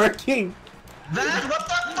not working. That's what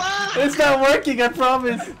the fuck? It's not working, I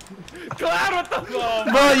promise. Cloud, what the fuck?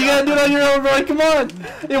 Bro, you gotta do it on your own, bro. Come on.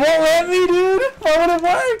 It won't let me, dude. Why won't it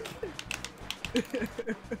work?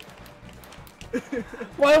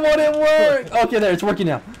 Why won't it work? Okay, there. It's working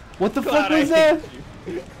now. What the fuck Cloud, was that?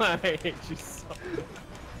 I hate you so.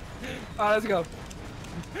 Alright, let's go.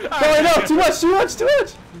 Oh, no. Too much, too much, too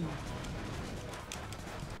much.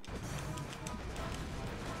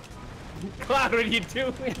 Cloud, what are you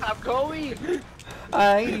doing? I'm going.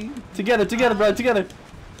 Together, bro. Together.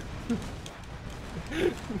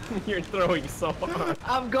 You're throwing so hard.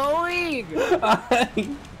 I'm going.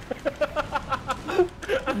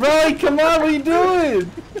 Bro, come on. What are you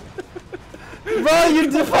doing? Bro,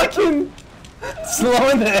 you're fucking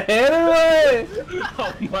slowing the head away.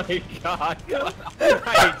 Oh my god.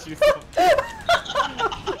 I hate you so.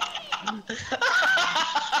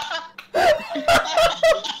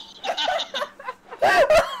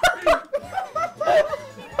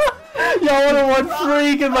 Y'all wanted one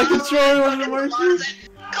freak and my controller wasn't working.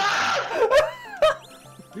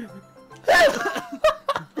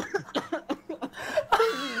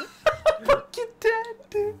 Fucking dead,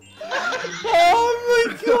 dude. Oh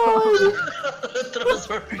my god. Throws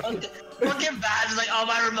her fucking badge is like, oh,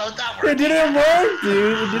 my remote's not It working. didn't work,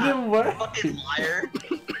 dude. It didn't work. Fucking liar.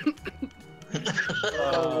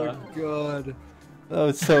 Oh my god. That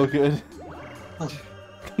was so good.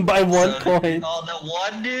 By one So, coin. Oh, the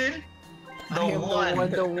one, dude? The I am one.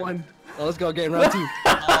 the one. Oh, let's go get round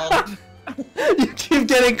 2. You keep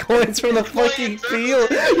getting coins from the fucking field.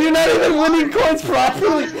 You're not even winning coins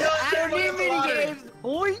properly. I don't need mini games,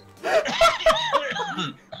 boy.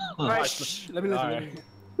 Alright, shh. Let me listen. Alright.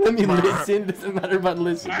 Let me listen. Doesn't matter about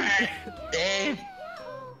listening. Dave.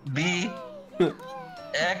 B.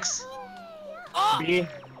 X. B.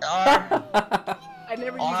 R. I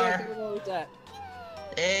never use that. What was that?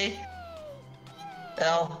 A.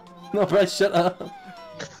 L. No, bro, shut up.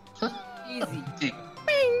 Easy. T.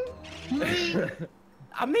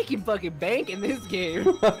 I'm making fucking bank in this game.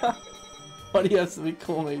 Why do you have so many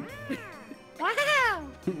coins? Wow!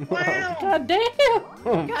 God damn!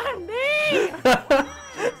 God damn!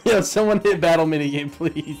 Yo, someone hit battle minigame,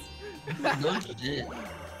 please. No shit.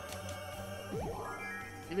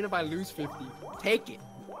 Even if I lose 50, take it.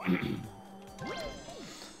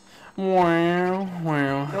 Wow,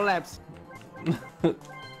 wow. No laps.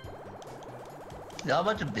 Y'all a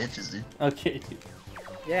bunch of bitches, dude. Okay, dude.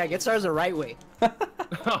 Yeah, get stars the right way.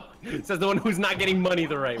 Says the one who's not getting money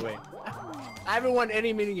the right way. I haven't won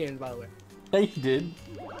any minigames, by the way. Yeah, you did.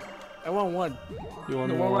 I won one. You won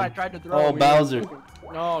The one where I tried to throw. Oh, we Bowser.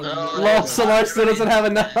 No, Lol, Solar still doesn't have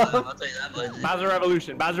enough. I'll tell you that much. Bowser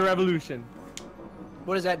Revolution. Bowser Revolution.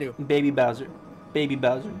 What does that do? Baby Bowser. Baby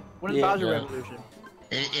Bowser. What is Yeah. Bowser Yeah. Revolution?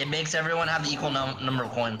 It makes everyone have the equal number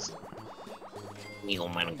of coins.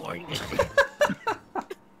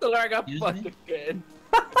 Solar got Excuse fucking me? good.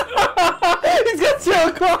 He's got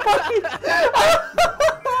 0 coins!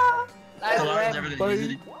 I So ran, never gonna buddy.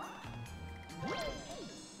 use it.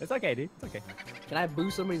 It's okay, dude. It's okay. Can I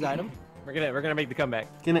boost somebody's item? We're gonna make the comeback.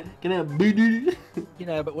 Can I boo-doo? You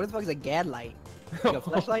know, but what the fuck is a gad light? Like a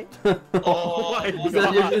flashlight? Oh, my Is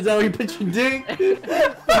that where you put your dick?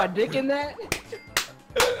 Put my dick in that?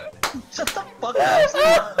 shut the fuck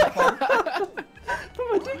up.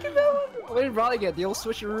 Put my dick in that What did Raleigh get? The old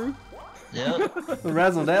switcheroo? Yeah. one?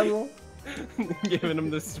 Razzle dazzle. Giving him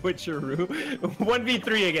the switcheroo.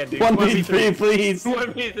 1v3 again, dude. 1v3, please.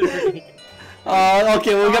 1v3.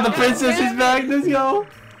 Okay, well, we got the princesses back. Let's go.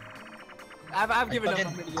 I've given up on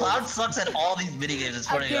Fucking minigames. Cloud sucks at all these minigames. It's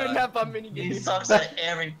I've funny. given up on He minigames. sucks at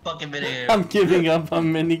every fucking minigame. I'm giving up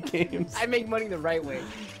on mini games. I make money the right way.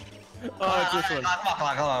 Oh, it's this one.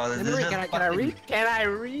 Come on. This is Wait, just can I fucking- read? Can I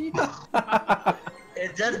read?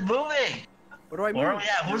 It's just moving. What do I Or, move?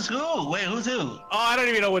 yeah, who's who? Wait, who's who? Oh, I don't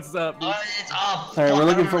even know what's up. Dude. It's up. Alright, we're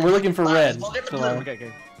looking for red. Go get the So, blue.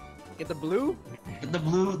 Okay. Get the blue? The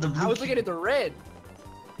blue. I was looking at the red.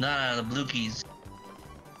 No, the blue keys.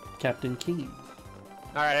 Captain Key.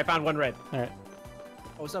 All right, I found one red. Alright.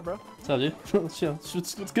 Oh, what's up, bro? What's up, dude? Chill.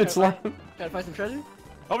 It's good slime. Trying to find some treasure?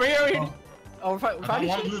 Over here, over here. Oh, we're I found finding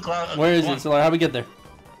one shit? blue cloud. Where is it? So, how do we get there?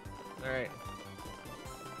 All right.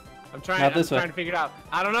 I'm trying. Not I'm this way. trying to figure it out.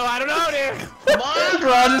 I don't know, dude. Come on,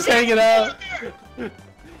 We're all just hanging out.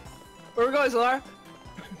 Where we going, Solar?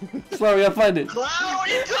 Slow, we gotta find it. Cloud, what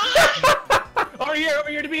are you doing? Over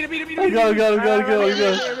here, to me. Go.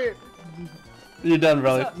 You're done,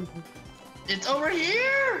 bro. It's over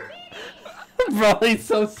here. Bro, he's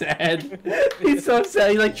so sad. He's so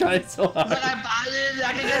sad. He's like trying so It's like hard.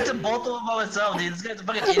 I can get to both of them by myself, dude. This guy's a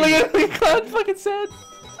fucking Look idiot. at me, God, fucking sad.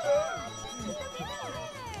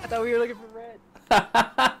 I thought we were looking for red.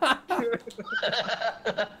 I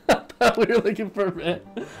thought we were looking for red.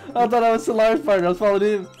 I thought I was Solar's partner. I was following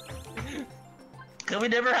him. Can we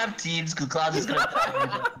never have teams? Cause Cloud's just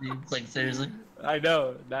gonna teams. Like seriously. I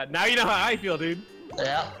know. Now you know how I feel, dude.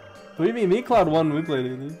 Yeah. What do you mean? Me and Cloud won when we played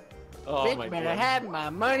it, dude. Oh Bitch my better god. have my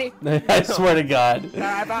money. I swear to God.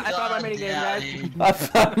 I found my minigame, Yeah, guys. dude. I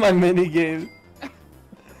found my mini game.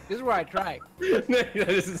 This is where I try.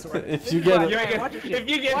 This is where. If you get You're it. gonna- Watch this shit. if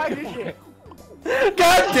you get Watch this shit.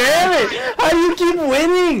 God damn it! How do you keep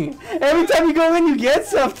winning? Every time you go in, you get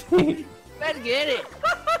something. Let's get it.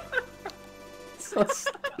 So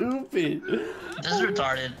stupid. This is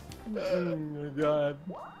retarded. Oh my god.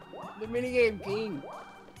 The minigame king.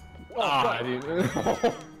 Oh, Ah, fuck.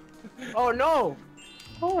 dude. Oh no.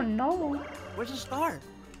 Oh no. Where's the star?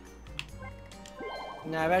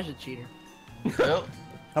 Nah, that's a cheater. Yep.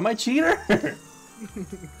 Am I a cheater?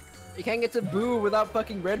 You can't get to boo without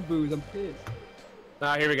fucking red boos. I'm pissed.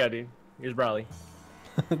 Ah, here we go, dude. Here's Brawley.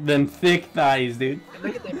 Them thick thighs, dude.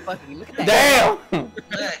 Look at that fucking. Look at that. Damn!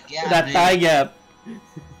 Yeah, That dude. thigh gap.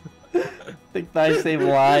 Thick thighs save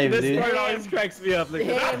lives, This dude. part always cracks me up. Look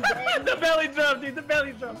at Damn, the belly drum, dude. The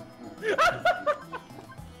belly drum.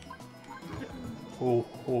 Oh.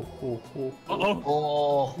 Uh-oh.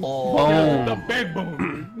 Oh. Boom. The big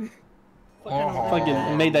boom. Oh.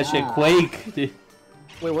 Fucking made that shit quake, dude.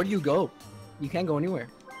 Wait, where do you go? You can't go anywhere.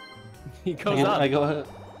 He goes up. I go.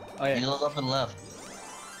 Oh He yeah. goes up and left.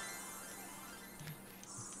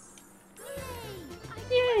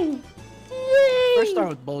 First star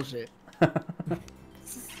was bullshit.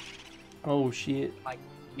 Oh shit. Like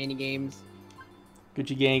mini games.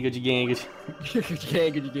 Gucci gang, Gucci gang,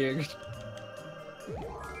 Gucci. Good gang.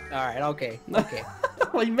 All right. Okay. Okay.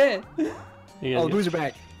 Why you mad? You Oh, guys the booze are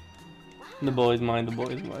back. go. The boy's mine. The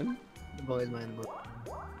boy's mine. The boy's mine. The boy.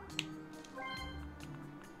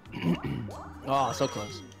 Oh, so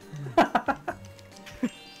close.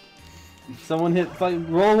 Someone hit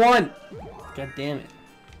fucking roll one. God damn it.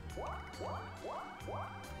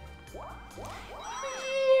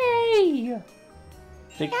 Yay!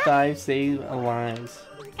 Pick 5, save lives.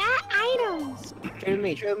 Got items. Trade with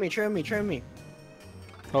me. Trade with me. Trade with me. Trade with me.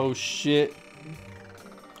 Oh shit.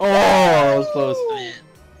 Oh, that was close.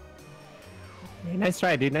 Hey, nice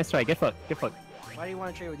try, dude. Nice try. Get fucked. Get fucked. Why do you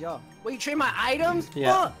want to trade with y'all? Wait, you trade my items?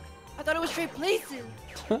 Yeah. Fuck! I thought it was trade places.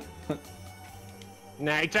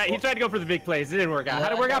 Nah, he tried to go for the big plays. It didn't work out.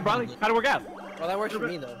 How'd it work out, Bronny? How'd it work out? Well, that works for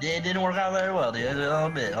me though. Yeah, it didn't work out very well, dude. I'll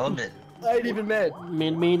admit. I ain't even mad. How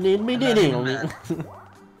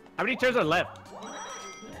many turns are left?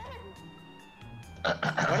 Why do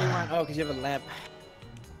you want? Oh, because you have a lamp.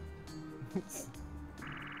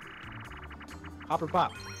 Pop or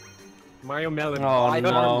pop? Mario Melon. Oh I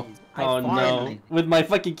no. farmed. I Oh no. farmed. With my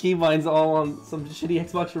fucking keybinds all on some shitty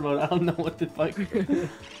Xbox remote, I don't know what the fuck.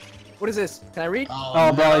 What is this? Can I read?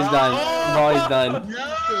 Oh, Brawly's done. Brawly's done.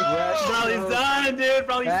 No! Probably done, dude.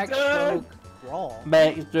 Probably done. Backstroke. Raw.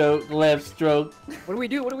 Back stroke, left stroke. What do we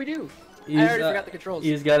do? What do we do? You I just, already forgot the controls.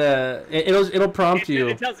 You just gotta. It'll prompt you.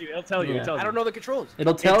 It tells you. It'll tell you. Yeah. It tells you. I don't know the controls.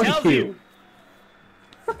 It'll tell tells you.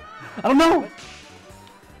 you. I don't know.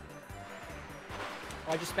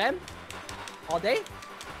 Oh, I just spam? All day?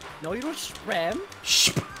 No, you don't spam.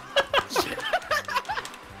 Shh.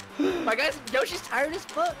 My guy's Yoshi's tired as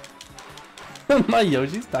fuck. My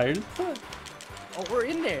Yoshi's tired as fuck. Oh, we're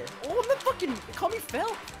in there. Oh, I'm the fucking. Call me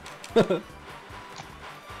Fel.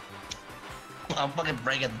 I'm fucking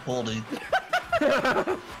breaking the pool, dude.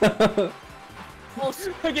 Oh,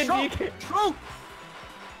 Again, stroke. DK. Stroke.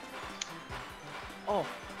 Oh.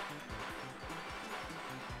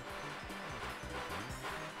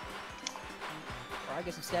 I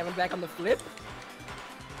guess I'm stamina back on the flip.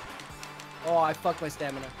 Oh, I fucked my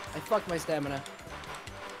stamina. I fucked my stamina.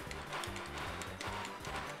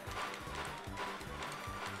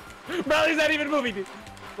 Bro, he's not even moving, dude.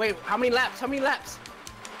 Wait, how many laps? How many laps?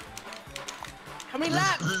 How many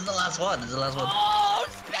laps? This is the last one. This is the last one. Oh,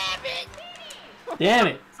 spam it! Damn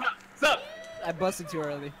it. What's up? I busted too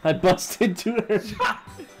early. I busted to her. I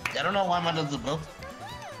don't know why mine does the both.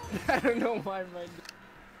 I don't know why mine.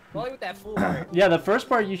 Probably with that full part. Yeah, the first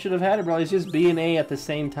part you should have had it, bro. It's just B and A at the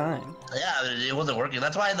same time. Yeah, it wasn't working.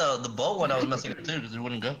 That's why the boat one I was messing up too, because it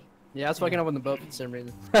wouldn't go. Yeah, I was fucking up on the boat for some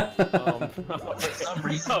reason. For some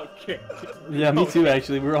reason. Okay. Yeah, me too,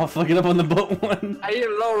 actually. We were all fucking up on the boat one. I need a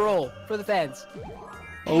low roll for the fans.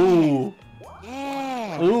 Oh.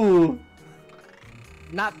 Yeah. Ooh.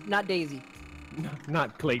 Not Daisy.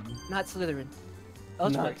 Not Clayton. Not Slytherin.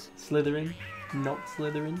 Else Not works. Slytherin. Not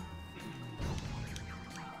Slytherin.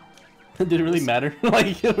 Did it really matter?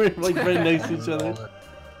 Like, we're like right next to each other.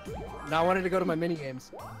 Now I wanted to go to my mini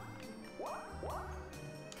games.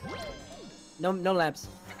 No lamps.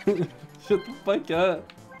 Shut the fuck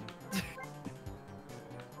up.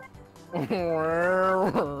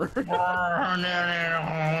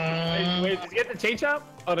 Wait, did you get the chain chop?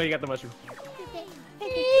 Oh no, you got the mushroom.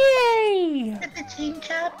 Yay! Get the chain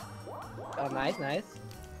chop. Oh, nice.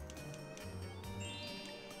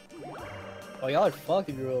 Oh, y'all are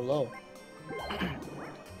fucking real low.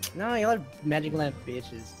 No, y'all are magic lamp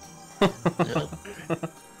bitches.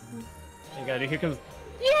 Hey, God, here comes.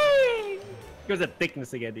 Yay! Here's the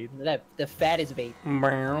thickness again, dude. The fattest vape.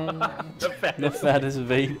 The fat. The fattest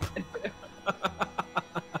vape.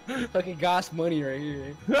 Fucking goss money right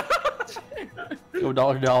here. Go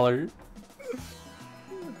dollar.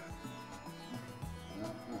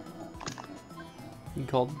 You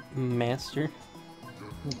called master?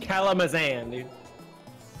 Kalamazan, dude.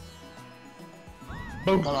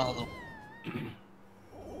 Boom. Oh,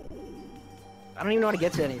 I don't even know how to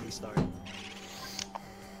get to any of these stars.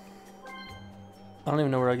 I don't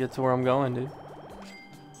even know where I get to where I'm going, dude.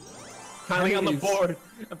 Finally on the board.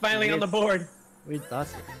 I'm finally on the board. Weird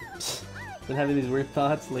thoughts. Been having these weird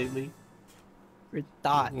thoughts lately. Weird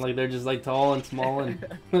thoughts. Like they're just like tall and small and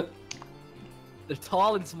They're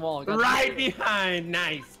tall and small. Got Right behind.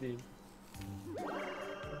 Nice, dude.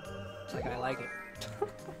 It's like I like it.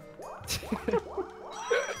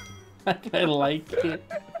 I like it.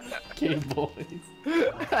 Okay, boys.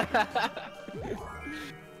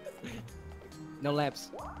 No lamps.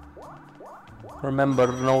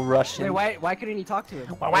 Remember, no rushing. Wait, why couldn't he talk to him?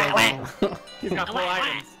 He's got full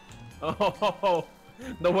items. Oh,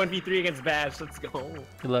 the 1v3 against Bash. Let's go.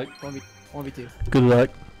 Good luck. 1v2. Good luck.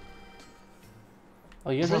 Oh,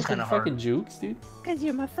 you guys This are one's some kinda fucking jukes, dude. Cause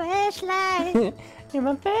you're my flashlight. You're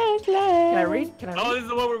my flashlight. Can I read? Can I read? Oh, this is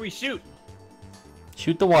the one where we shoot.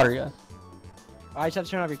 Shoot the water gun. I just have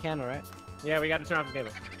to turn off your candle, right? Yeah, we gotta turn off the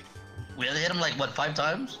cable. We had to hit him like, what, 5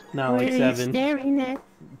 times? No, like 7. staring at?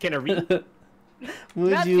 Can I read?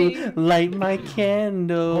 Would you Nothing. light my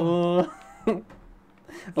candle? Oh,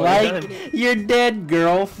 Like yeah. your dead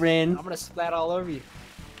girlfriend. I'm gonna splat all over you.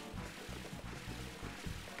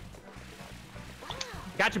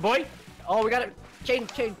 Gotcha, boy. Oh, we got it. Chain.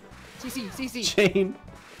 CC. Chain.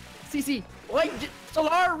 CC. Wait,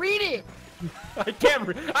 Solar, read it. I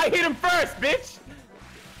can't. I hit him first, bitch.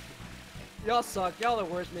 Y'all suck. Y'all the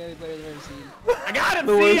worst melee players I've ever seen. I got him.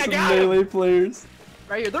 The See, worst I got him. melee players.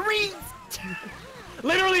 Right here, the reeds.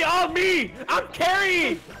 Literally all me. I'm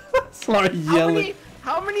carrying. Start yelling.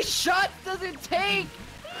 How many shots does it take?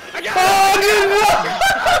 I got him.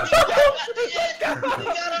 You got him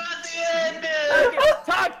at the end, dude!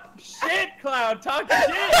 Talk shit, Cloud. Talk shit.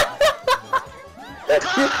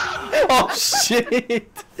 Oh shit!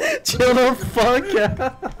 Chill the fuck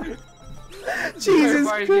out. Jesus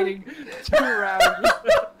Marty's Christ. getting 2 rounds.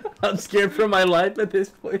 I'm scared for my life at this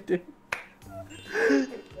point, dude.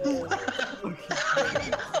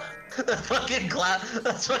 That's fucking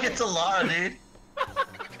That's fucking Talara, dude.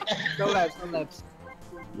 No laps.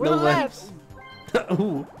 Where No the laps.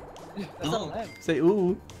 Ooh. That's not a lap. Say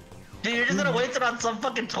ooh. Dude, you're just gonna waste it on some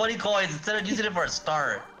fucking 20 coins instead of using it for a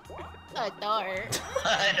star. A dart.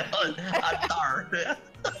 I know, a star.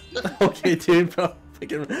 Okay, dude, bro.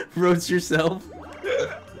 Fucking roast yourself.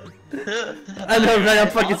 I know, right? I'm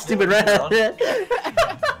fucking stupid, right?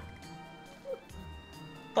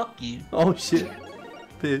 Fuck you. Oh shit.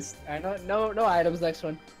 Pissed. Alright, no items next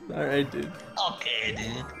one. Alright, dude. Okay,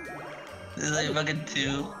 dude. This is like fucking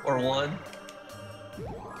 2 or 1.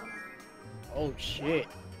 Oh shit.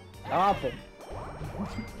 Stop him.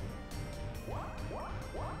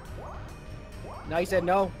 No, he said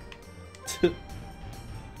no.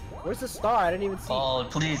 Where's the star? I didn't even see. Oh,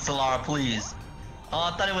 please, Talara, please.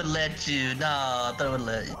 Oh, I thought it would let you. No, I thought it would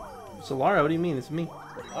let you. Solara, what do you mean? It's me.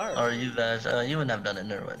 Or you guys, you wouldn't have done it.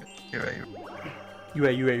 Never mind. You're right. You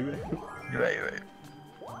right. You're right.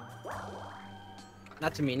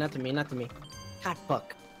 Not to me. God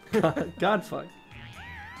fuck. God fuck.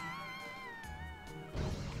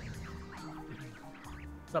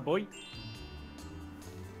 What's up, boy?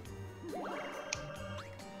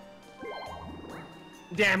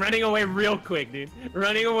 Damn, running away real quick, dude.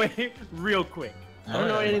 Running away real quick. I don't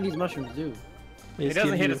know what any of these mushrooms do. It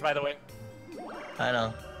doesn't hit us, by the way. I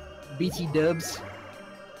know. BT dubs.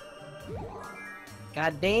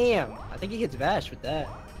 God damn. I think he hits Vash with that.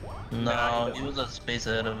 No, he was a space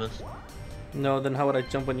ahead of us. No, then how would I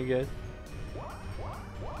jump on you guys?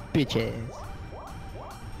 Bitch ass.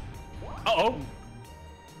 Uh-oh.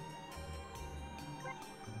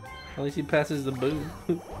 At least he passes the boom.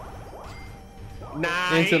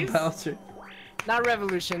 Nice. Into Bowser. Not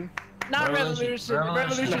revolution. Not revolution.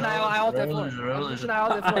 Revolution. I alt F4. Revolution. I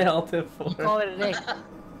alt I F4. alt it for. Call it a day.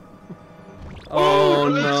 Oh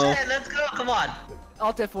no. Shit, let's go. Come on.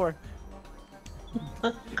 Alt F4.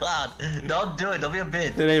 Cloud, don't do it. Don't be a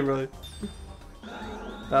bitch. It ain't really.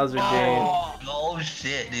 Bowser game. Oh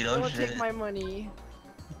shit, dude. Oh Don't shit. take my money.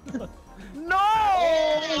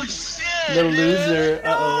 Oh shit. The dude. loser.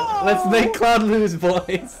 Uh-oh. Let's make Cloud lose,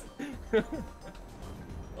 boys.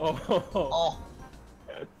 Oh. Oh.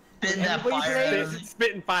 Spin that Everybody fire. plays?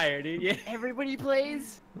 Spitting fire, dude. Yeah. Everybody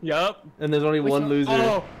plays. Yup. And there's only one loser.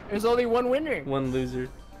 Oh. There's only one winner. One loser.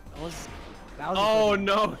 That was Bowser. Oh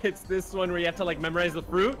no, it's this one where you have to like memorize the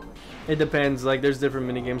fruit. It depends. Like, there's different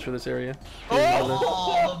mini games for this area.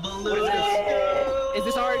 Oh, the balloon. Is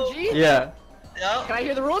this RNG? Yeah. Yep. Can I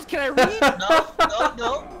hear the rules? Can I read?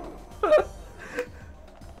 No.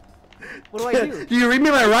 What do I do? Do you read me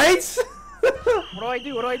my rights? What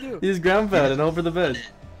do I do? Use ground pound and hope for the best.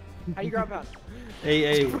 How you grab pound?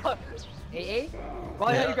 AA. AA?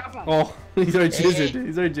 Why how you grab pound? Oh, he's already jizzing. Dude.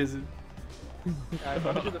 He's already jizzing. Alright, I'm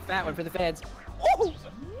gonna do the fat one for the fans. Oh.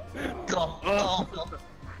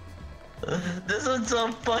 This one's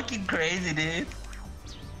so fucking crazy, dude.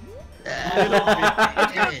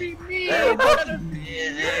 It's gonna be me!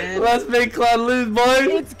 Let's make Cloud lose, boys.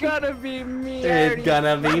 It's gonna be me! It's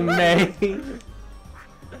gonna be me.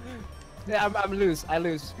 Yeah, I'm lose. I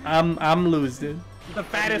lose. I'm lose, dude. The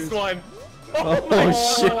fattest one. Oh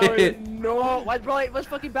shit. No! Why's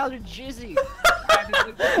fucking Bowser jizzy?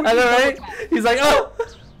 I know, right? He's like, oh.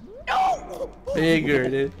 No! Bigger,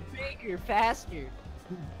 dude. Bigger, faster.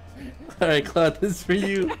 All right, Cloud, this is for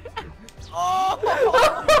you. Oh!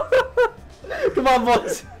 Come on,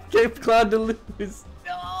 boys. Get Cloud to lose.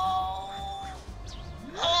 No!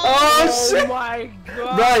 Oh shit! my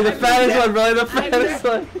god! Bro, the fattest one, bro. The fattest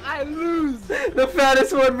one. I lose! The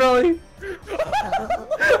fattest one, bro.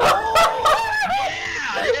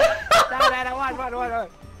 No, watch.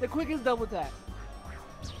 The quickest double tap.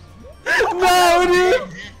 No, dude.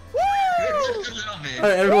 Just a little bit.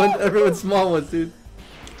 Alright, everyone, small ones, dude.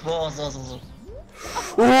 Whoa.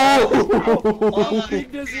 Ooh.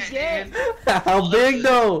 Big does it get? How big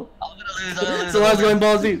though? I'm gonna lose. So let's go in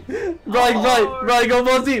balls deep. Bro, go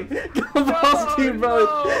balls deep. Go balls deep, bro.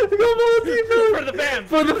 Go balls deep, bro. For the fam!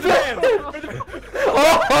 For the fam. For the fam!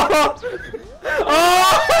 Oh!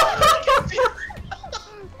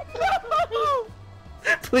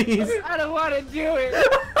 Please. I don't want to do it.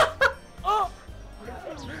 Oh!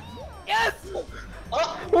 Yes!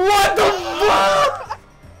 Oh, What the fuck?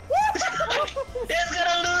 he's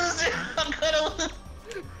gonna lose it. I'm gonna lose.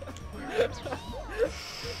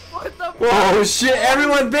 What the Whoa, shit.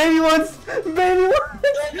 Everyone, baby ones. Baby ones.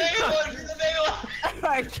 The baby one.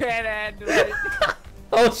 I can't handle it.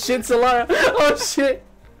 Oh shit, Solara. Oh shit.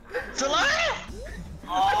 Solara!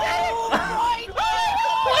 Oh my god!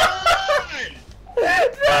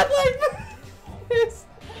 Not like this.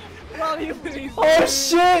 Well, you please. Oh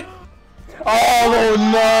shit. Oh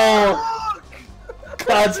no.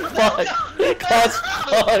 God's fucked. God's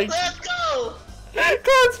fucked. Let's go!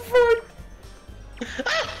 God's fucked.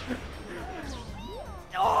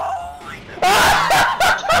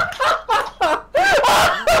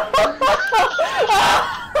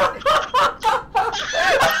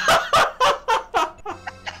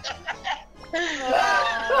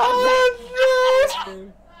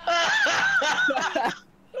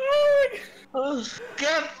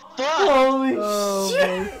 Get fucked! Holy Oh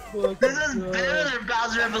shit. This is better than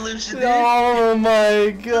Bowser Revolution, dude. Oh my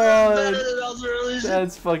Better god. than Bowser Revolution.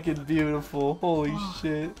 That's fucking beautiful. Holy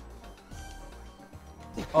shit.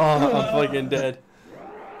 Oh, I'm fucking dead.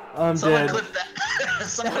 I'm Someone dead. clip that. That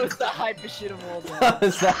Someone was the clip hypest shit of all time.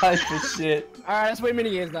 That's the hype of shit. Alright, let's wait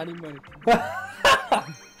minigames, not even money.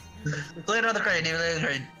 Play another crane, play another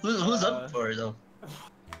crane. Who's up for it, though?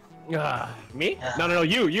 Me? Yeah. No,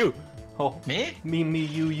 you. Oh, Me? me,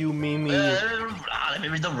 you, me, me. Let me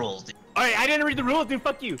read the rules, dude. Alright, I didn't read the rules, dude.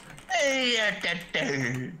 Fuck you. How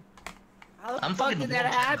the I'm fuck fucking did that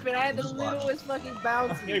watching. happen? I had the Just watch. littlest fucking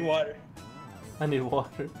bounce. water. I need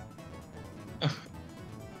water.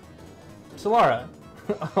 Solara.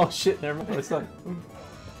 Oh shit, never mind. It's not.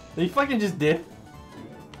 Did you fucking just dip?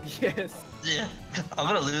 Yes. Yeah, I'm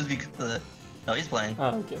gonna lose because no, he's playing.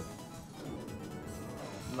 Oh, okay.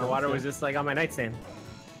 My water was just like on my nightstand.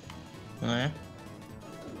 Alright.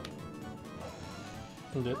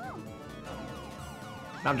 I'm good.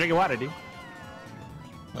 I'm drinking water, dude.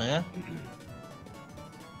 Oh, yeah?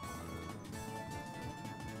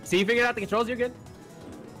 See, you figured out the controls, you're good?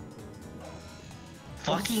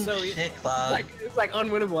 Fucking So shit, Cloud. It's like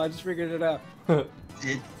unwinnable. I just figured it out.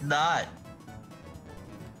 It's not.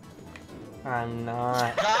 I'm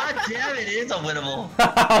not. God damn it, it is unwinnable.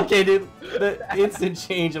 Okay, dude. The instant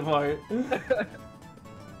change of heart.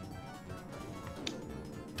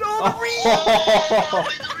 Don't read!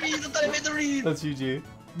 I made the read! That's you, G.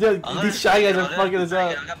 Dude, I'm these gonna- shy guys I'm are gonna fucking us try to up.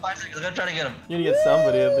 get him. I got 5 seconds, I'm gonna try to get him. You're gonna get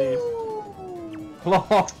somebody at least. Oh,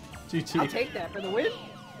 I'll GG. take that for the win.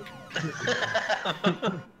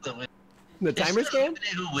 The timer scan?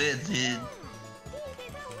 Who wins, dude?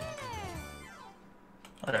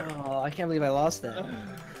 Whatever. Oh, I can't believe I lost that.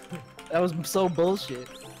 That was so bullshit.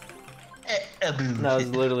 That was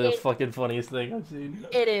literally the fucking funniest thing I've seen.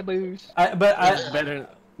 It boost.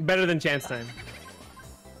 Better than chance time.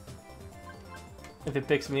 If it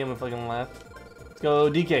picks me, I'm gonna fucking laugh. Let's go,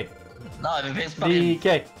 DK. No, if it makes fucking...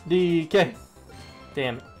 DK.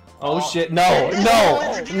 Damn it. Oh shit! No! No!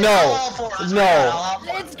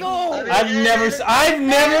 Let's go. I've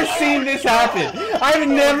never seen this happen. I've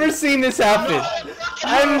never seen this happen.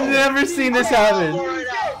 I've never seen this happen.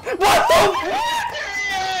 What the?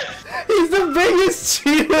 He's the biggest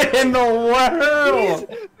cheater in the world.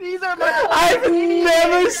 These are my. I've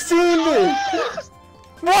never seen this.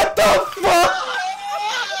 What the fuck?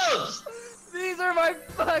 These are my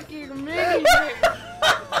fucking mini.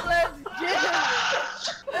 Let's get it.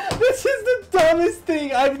 This is the dumbest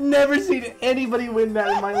thing. I've never seen anybody win that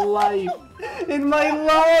in my life. In my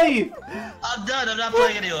life. I'm done, I'm not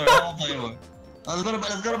playing anymore. I won't play anymore. Let's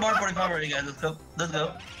go to Mario 45 already, guys. Let's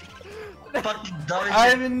go. Fucking dumb as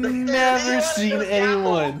I've shit. never seen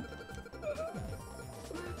anyone.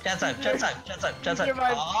 Chance time. These are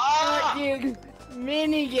my fucking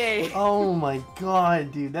mini game. Oh my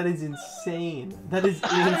god, dude, that is insane. That is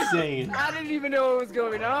insane. I didn't even know what was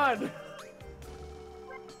going on.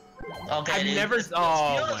 Okay, I've dude. never.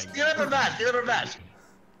 Oh my. Steal it for match.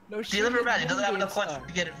 No shit. Deliver Matt. He doesn't have enough coins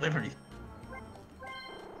to get it Liberty.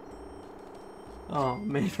 Oh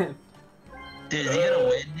man. Dude, is he gonna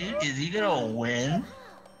win, dude? Is he gonna win?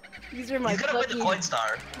 These are my He's gonna win fucking, the coin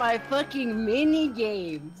star. my fucking mini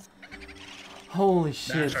games. Holy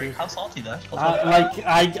shit, dude. How salty that?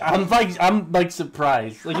 I'm like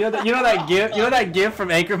surprised. Like you know that gif from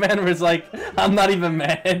Anchorman where it's like I'm not even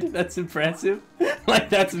mad. That's impressive. Like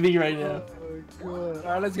that's me right now. Oh, God.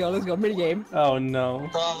 Alright, let's go. Mini game. Oh no.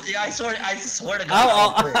 Yeah, I swear to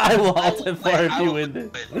God. I will ult it for if you win this.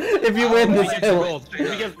 If you win this, He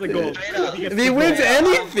gets the gold. if he wins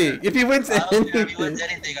anything, if he wins anything.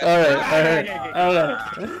 Alright.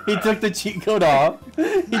 He took the cheat code off.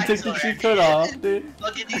 He took the cheat code off, dude.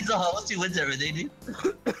 Fucking he's the host. He wins everything,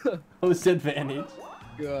 dude. Host advantage.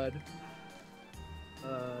 Good.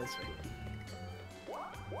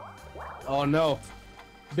 Oh no.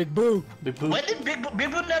 Big Boo. Big Boo. When did Big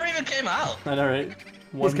Boo never even came out? I know, right?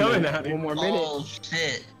 He's coming now. One more minute. Oh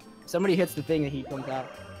shit. Somebody hits the thing and he comes out.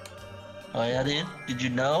 Oh yeah, dude. Did you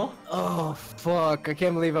know? Oh fuck! I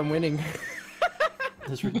can't believe I'm winning.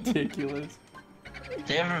 That's ridiculous.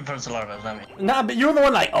 Different person, not me. Nah, but you're the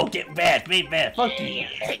one like, oh, get bad, be bad. Fuck you.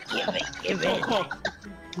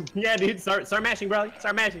 Yeah, dude, start mashing, bro.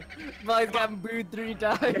 Start mashing. Boy's gotten booed 3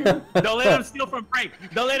 times. Don't let him steal from Frank.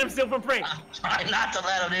 Don't let him steal from Frank. Try not to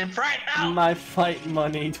let him in right now. My fight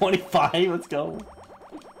money, 25. Let's go.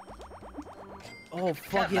 Oh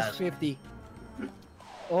fuck! He's 50.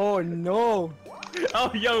 Oh no! Oh,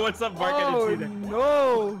 yo, what's up, Mark? Oh I didn't see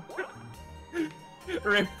no! that.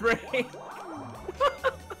 Refrain.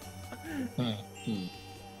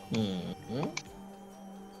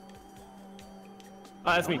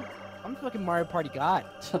 Oh, that's me. I'm fucking Mario Party god.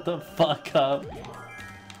 Shut the fuck up.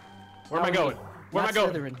 Where am I going? Where am I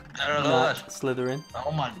going? Slytherin. I don't know. Not Slytherin.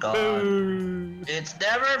 Oh my god. Boo. It's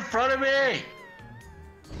never in front of me.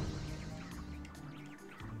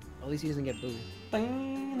 At least he doesn't get booed. I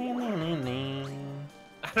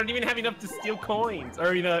don't even have enough to steal coins.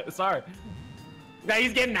 Or, sorry. Nah,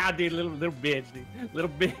 he's getting out, dude. Little bitch, dude. Little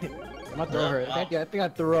bitch. I'm gonna throw her. I think I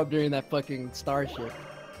threw up during that fucking star shit.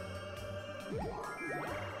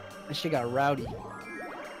 That shit got rowdy.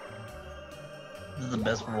 This is the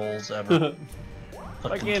best rolls ever.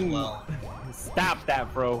 Fucking 12. stop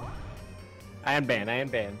that, bro. I am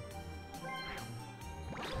banned.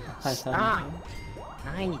 Stop.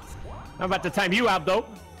 Nice. I'm about to time you out, though.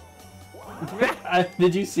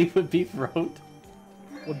 Did you see what Beef wrote?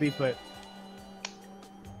 What beef foot?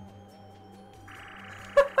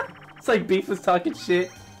 It's like Beef was talking shit,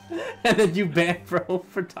 and then you banned bro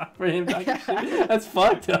for him talking shit. That's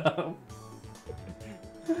fucked up.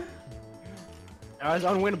 That was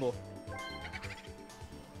unwinnable.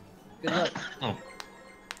 Good luck. Oh.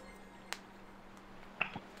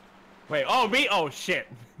 Wait, oh, me? Oh, shit.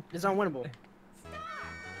 It's unwinnable.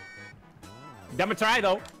 I'm gonna try,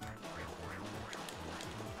 though.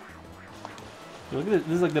 Look at this.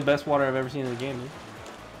 This is like the best water I've ever seen in the game, dude.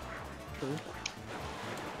 True.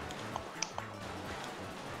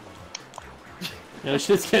 Yo,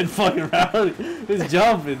 shit's getting fucking rowdy. It's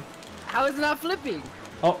jumping. How is it not flipping?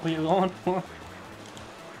 Oh, wait, hold on.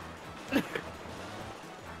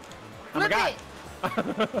 Oh my Flip god.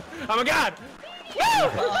 it! Oh my god.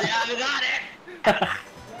 Oh yeah, you got it.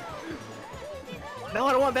 No,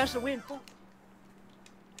 I don't want Bash to win. Fuck.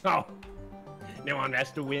 Oh. No one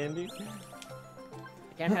has to win, dude.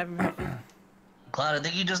 I can't have him have it. Cloud, I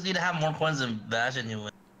think you just need to have more coins than Bash and you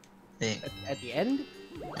win. Think. At the end?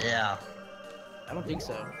 Yeah. I don't think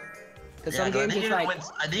so. Because Yeah, some 'cause games it's like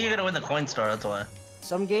I think you're gonna win the coin star, that's why.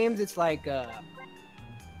 some games it's like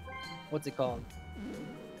what's it called?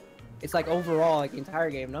 It's like overall like the entire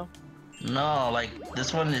game, no? No, like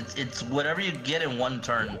this one it's whatever you get in one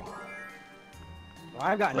turn. Well,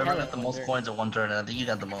 I've gotten Whoever hella got the most there. coins in one turn, and I think you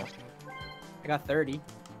got the most. I got 30.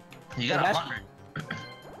 You got Yeah, 100.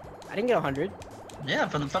 I didn't get 100. Yeah,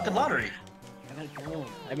 from the fucking lottery. I got a drone.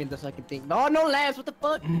 I mean the second thing. No, no lamps, what the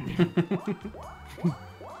fuck?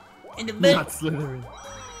 In the Not Slytherin.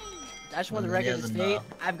 I just want the Yeah, record to the state, knob.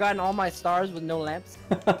 I've gotten all my stars with no lamps.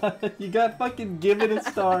 You got fucking given a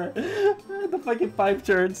star. The fucking 5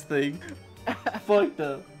 turns thing. Fucked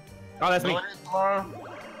up. Oh, that's me. What is Laura?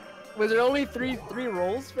 Was there only three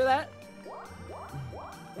rolls for that?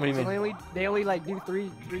 What do you So mean? they only like do three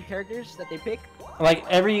characters that they pick? Like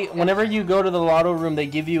whenever you go to the lotto room, they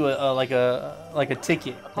give you like a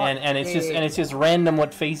ticket, and it's just random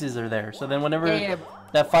what faces are there. So then whenever Yeah,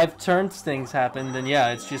 that 5 turns things happen, then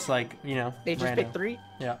yeah, it's just like they just random. pick 3?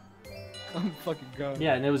 Yeah. I'm fucking going.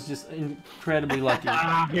 Yeah, and it was just incredibly lucky.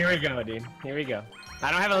 Ah, here we go, dude. Here we go.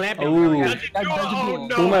 I don't have a lamp. Ooh. Oh, That doesn't no, mean-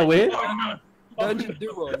 no. Who am I with? Oh, no. Dungeon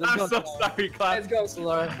duo. Let's I'm go, so Solara. sorry, Cloud. Let's go,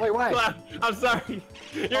 Solara. Wait, why? Cloud, I'm sorry.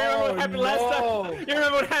 You remember what happened last time? You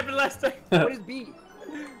remember what happened last time? What is B?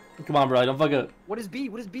 Come on, bro. Don't fuck up. What is B?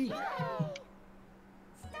 What is B?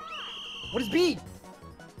 What is B?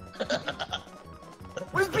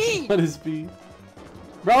 What is B? What is B?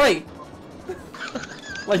 Broly!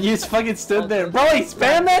 Like, you just fucking stood there. Broly,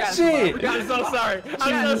 spam that shit! I'm so sorry. I'm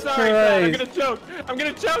so Jesus sorry, Cloud. I'm Christ. gonna choke. I'm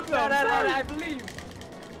gonna choke No, now. no, no, I believe.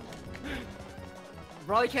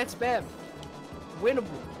 Brawly can't spam. Winnable.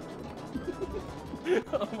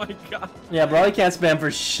 Oh my god. Yeah, Broly can't spam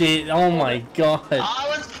for shit. Oh my god. I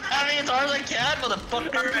was spamming as hard as I can,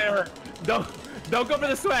 motherfucker. Don't go for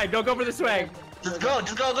the swag. Don't go for the swag. Just go,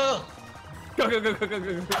 go. Go, go, go, go, go,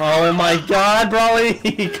 go. Oh my god,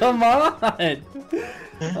 Broly! Come on!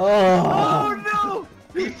 Oh. no!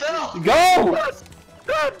 He fell. Go!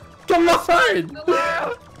 Come on!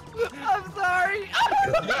 I'm sorry.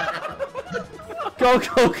 Go,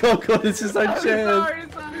 go, go, go! This is our I'm chance! sorry,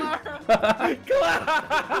 Solara. Go,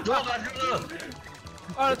 go.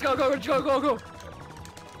 Oh, let's go, go, go, go, go.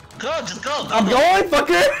 Go, just go. I'm going,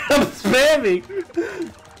 fucker! I'm spamming!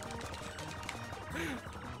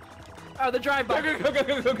 Oh, the drive-by. Go, go, go,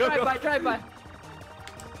 go, go, go. Drive-by, drive-by.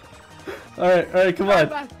 Alright, come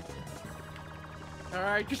on.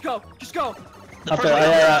 Alright, just go, just go.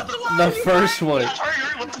 Okay, the first one.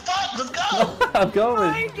 Hurry, what the fuck? Let's go. I'm going.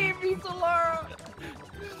 I gave me Solara.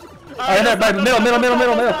 Alright, middle. No, middle.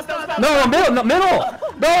 No, middle!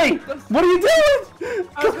 Broly! What are you doing?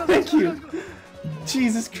 Go, Thank go, you. go, go.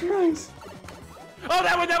 Jesus Christ. Oh,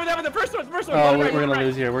 that one, the first one. Oh, we're gonna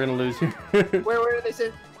lose here. We're gonna lose here. Where did they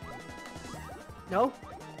sit? No?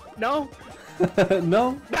 No?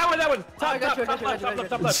 No? That one. I got you, I got you, I got you.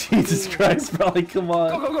 Top left. Jesus Christ, Broly, come Go, on.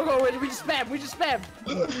 go, go, go. We just spam, we just spam.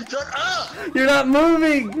 Shut up. You're not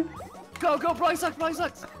moving! Go, go, Brawly sucks, Brawly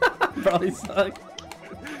sucks. Broly suck.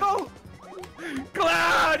 Go.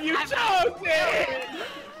 Cloud, you choked it!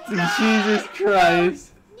 Jesus Christ.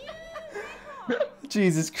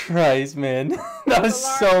 Jesus Christ, man. That was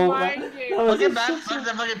so... That was Fucking back, fuck,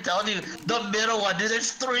 I'm fucking telling you. The middle one, dude.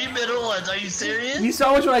 There's 3 middle ones. Are you serious? You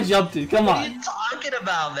saw which one I jumped in. Come What are on. you talking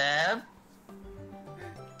about, man?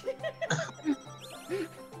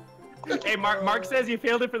 Hey, Mark says you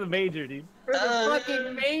failed it for the major, dude. For the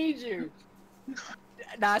fucking major.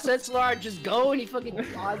 Nah, I said Solara, just go, and he fucking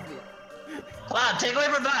paused it. Wow, take away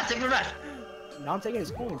from that. Take away from that. No, I'm taking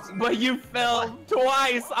his coins. But you fell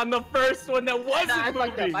twice on the first one that wasn't Nah, I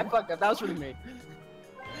fucked moving. up. I fucked up. That was for the main.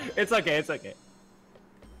 It's okay, it's okay.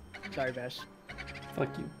 Sorry, Bash. Fuck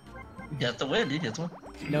you. You have to win, dude. You have to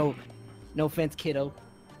win. No offense, kiddo.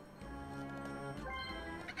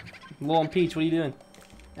 Lil and Peach, what are you doing?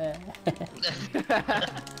 No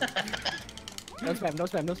spam, no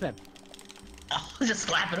spam, no spam. Oh, just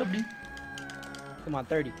slap it up, dude. Come on,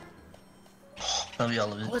 30. Love you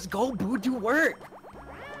all of it. Let's go, boo, do work.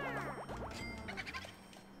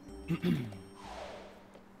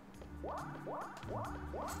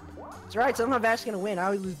 It's alright, somehow Vash gonna win. I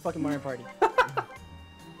always lose fucking Mario Party.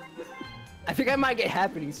 I think I might get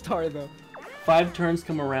Happening Star though. 5 turns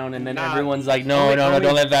come around and then Nah. everyone's like, no,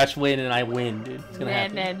 don't let Vash win, and I win, dude. It's gonna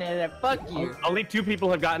happen. Nah, fuck you. Only 2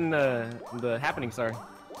 people have gotten the happening star.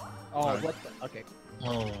 Oh, what the? Okay.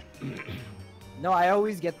 Oh. No, I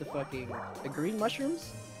always get the green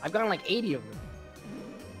mushrooms. I've gotten like 80 of them.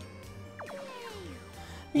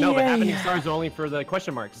 No, but Yeah, happening yeah. stars are only for the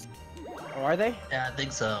question marks. Oh, are they? Yeah, I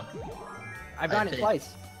think so. I've gotten it think.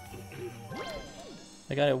 twice.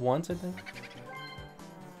 I got it once, I think.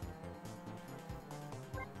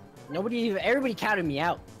 Everybody counted me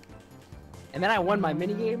out. And then I won my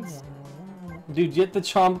mini games. Dude, get the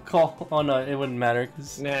chomp call. Oh no, it wouldn't matter,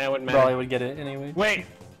 because Nah, it wouldn't matter. Broly would get it anyway. Wait.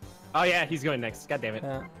 Oh yeah, he's going next. God damn it.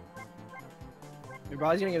 Yeah. Your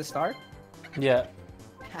brother's gonna get a star? Yeah.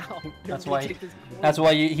 How? That's why. That's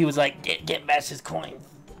why he was like, get Vash's coin.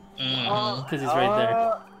 Mm. Because he's right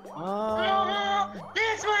there.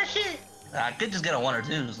 That's my shit. I could just get a 1 or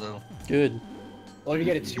 2, so. Good. Well, you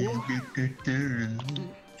get a 2.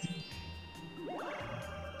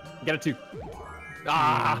 Get a 2.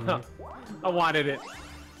 Ah, I wanted it.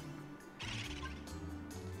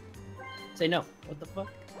 Say no. What the fuck?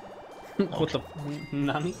 What the?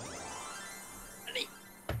 Nani?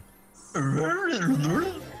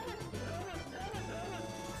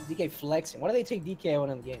 DK flexing. Why do they take DK out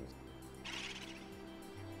of the games?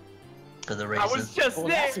 Because the I races. was just Oh,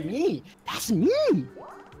 there. that's me. That's me.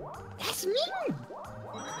 That's me.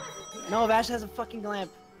 No, Vash has a fucking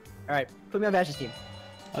glamp. All right, put me on Vash's team.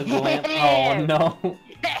 A glamp? Oh no.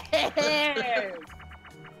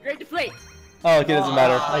 Great to play. Oh, okay, doesn't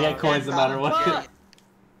matter. I got coins no matter what. Fuck.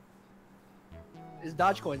 It's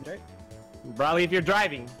dodge coins, right? Probably if you're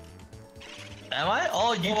driving. Am I?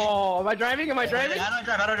 Oh, you. Oh, am I driving? Am I driving? I don't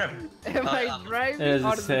drive. Am I driving? It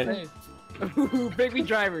Oh, doesn't say. Ooh, baby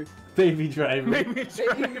driver. Baby driver. Maybe Baby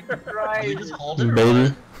You driver. just hold it.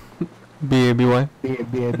 Baby. B-A-B-Y.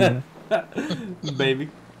 Baby. Baby.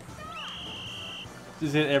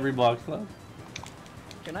 Just hit every box club.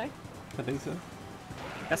 Can I? I think so.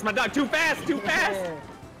 That's my dog. Too fast. Too fast. Yeah.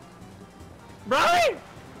 Probably.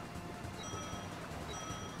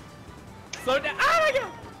 Slow down. Oh my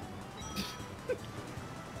god.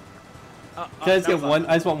 Can I just get one?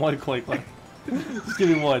 I just want one coin, Clark. Just give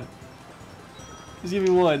me one. Just give me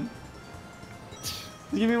one. Just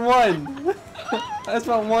give me one. I just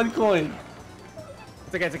want one coin.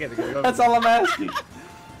 It's okay. It's okay. It's okay. That's all I'm asking.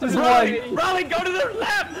 Just Probably, one. probably go to the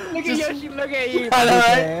left. Look Just- at Yoshi, look at you. I know,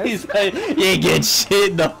 right? He's like, you ain't get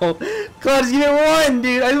shit though. Clark, just give me one,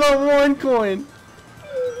 dude. I just want one coin.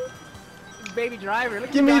 Baby driver.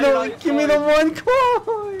 Look Give me at the one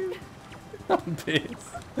coin. I'm pissed.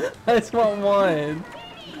 I just want one.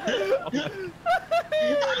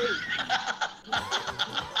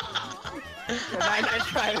 Nice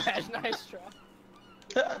try, Vash. Nice try.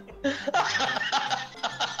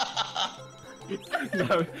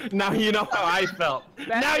 Now you know how I felt.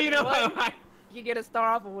 Now you know how I. You get a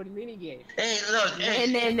star off of one mini game. Hey, look. Hey,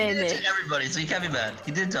 Nah, he nah, did nah, to everybody, so you can't be mad.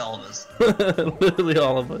 He did to all of us. Literally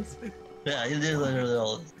all of us. Yeah, he did literally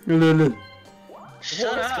all of us. Literally.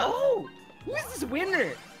 Shut Let's up. go. Who is this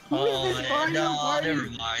winner? Who Oh, is this man, Mario no, Party? never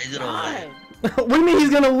mind. He's gonna win. God. What do you mean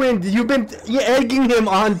he's gonna win? You've been egging him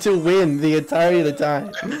on to win the entirety of the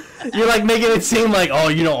time. You're like making it seem like, oh,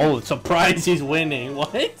 you know, oh, surprise, he's winning.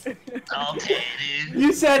 What? Okay, dude.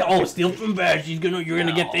 You said, oh, steal from Bash. You're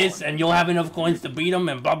gonna get this, and you'll have enough coins to beat him,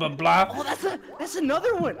 and blah blah blah. Oh, that's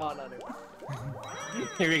another one. Oh no, no.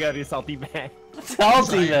 Here we go, the salty bag.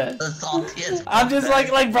 Salty, man. The saltiest. I'm just like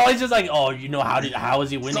probably just like, oh, you know, how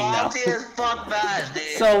is he winning now? Salty as fuck bad, dude.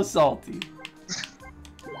 So salty.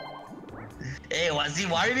 Hey, why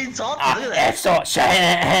are you being salty? Look at that. That's so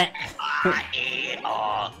shit.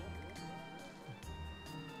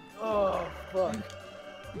 Oh fuck.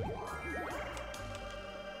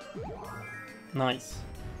 Nice.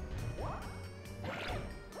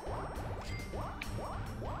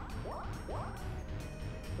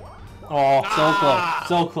 Oh, so close.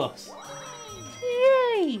 So close.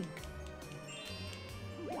 Yay!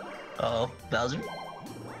 Oh, Bowser?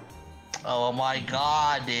 Oh my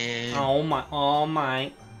god, dude. Oh my, oh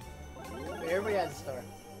my. Everybody has a star.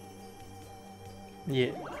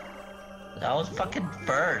 Yeah. That was fucking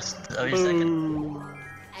first. Oh, you're second.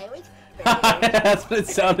 I was. That's what it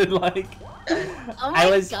sounded like. Oh my I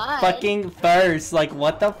was god. fucking first. Like,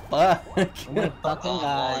 what the fuck? Oh my fucking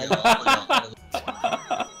god.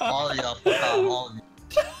 All of y'all, all of you.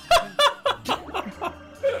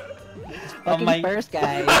 Oh Fucking my- first,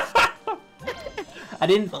 guys. I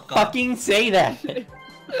didn't Fuck off. fucking say that.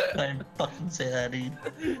 I didn't fucking say that,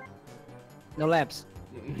 dude. No lamps.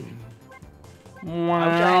 I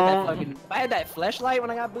Wow. wish I had that flashlight when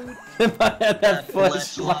I got booed. If I had that flashlight,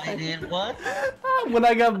 flashlight. dude. What? When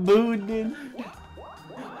I got booed, dude.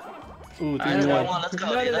 Ooh, Alright, 3-1. let's go,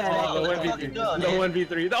 None dude. of Let's that. go. No Let's 1v3. fucking go, No dude.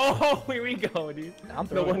 1v3. Oh, here we go, dude. I'm No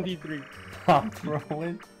throwing. 1v3. I'm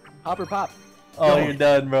throwing. Hop or pop. Oh, you're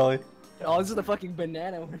done, bro. Oh, this is the fucking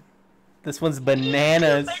banana one. This one's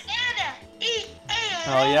bananas.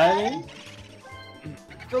 Oh yeah,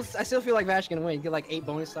 dude? I still feel like Vash gonna win. Get like 8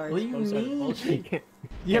 bonus stars. What do you bonus stars, mean? bullshit.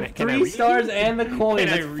 You Can have I- can I 3 read? stars and the coin. Can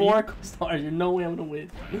I That's read? 4 stars. There's no way I'm gonna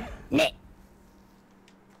win. Alright,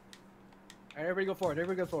 everybody go forward.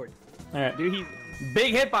 Everybody go forward. Alright. Dude, he's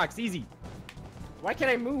big hitbox, easy. Why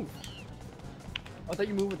can't I move? I thought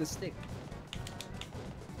you move with the stick.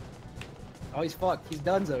 Oh, he's fucked. He's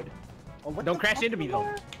donezoed. Oh, what Don't the crash fuck into me though.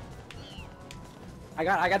 I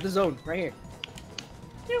got the zone right here.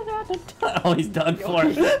 You got the oh, he's done Yo, for.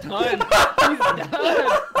 he's done. He's done.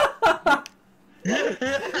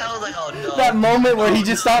 I was like, oh no. That moment where he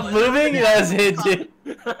just stopped moving, that's it, dude.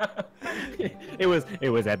 it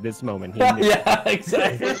was at this moment he knew. Yeah,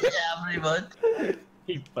 exactly. Yeah, pretty much.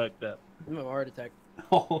 He fucked up. I'm gonna have a heart attack.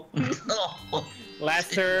 Oh. Oh.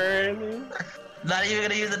 Last turn. Not even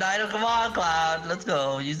gonna use an item. Come on, Cloud. Let's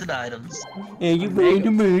go. Use the items. And you made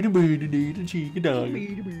the chicken dog.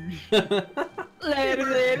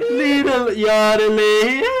 Little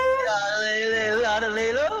yodeling.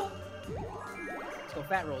 Let's go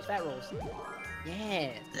fat rolls, fat rolls. Yeah.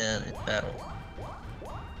 Yeah, it's battle.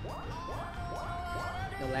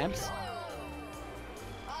 No lamps.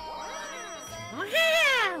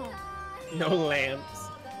 No lamps.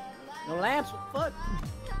 No lamps. What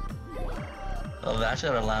the fuck? Oh, Vash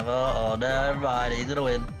got a lava. Oh, never mind. He's gonna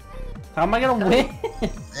win. How am I gonna win?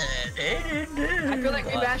 I feel like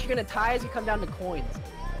maybe Ash, you're gonna tie as you come down to coins.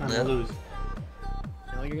 I'm gonna lose.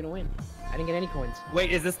 No, you're gonna win. I didn't get any coins. Wait,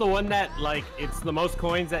 is this the one that like it's the most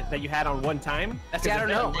coins that you had on one time? See, I don't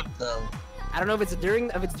know. So, I don't know if it's during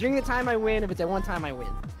the time I win, if it's at one time I win.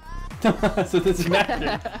 So this is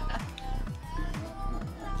matter.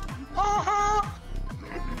 Or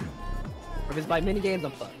if it's by mini games,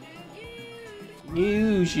 I'm fucked.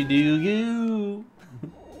 You should do you.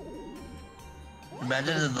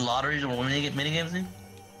 imagine if the lotteries or mini games, dude.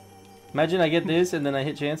 Imagine I get this and then I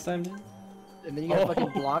hit chance time, dude. And then you get a fucking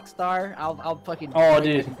block star. I'll fucking. Oh,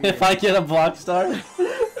 dude, if I get a block star,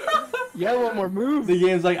 you have one more move. the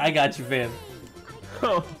game's like, I got you, fam.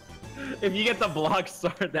 Oh, if you get the block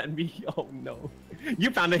star, that'd be. Oh no,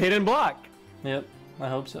 you found a hidden block. Yep, I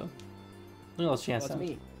hope so. Look at those chance That's times.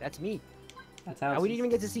 me. That's me. That's how. We didn't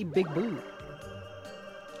even get to see Big Boo.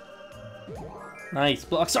 Nice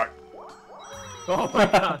block star. Oh my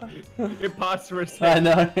god, it paused for a I second.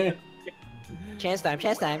 know. Chance time.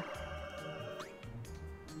 Chance time.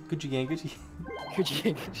 Gucci gang, Gucci.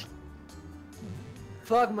 Gucci.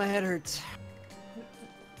 Fuck, my head hurts.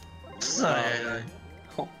 Sorry.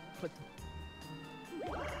 Oh. What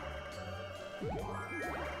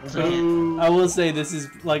the... So, I will say this is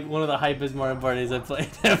like one of the hypest Mario parties I've played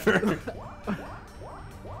ever.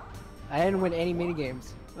 I didn't win any mini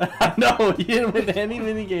games. No, you didn't win any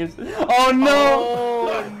mini games. Oh no!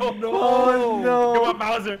 Oh no! Oh no! Come on,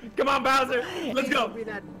 Bowser! Come on, Bowser! Let's go! Give me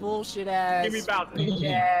that bullshit ass. Give me Bowser.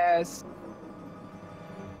 Yes.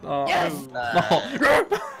 Oh. Yes. Oh.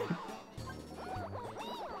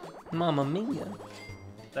 Mamma mia!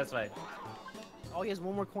 That's right. Oh, he has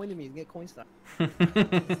one more coin to me. Get coin stuff.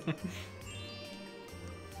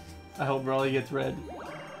 I hope Brawly gets red.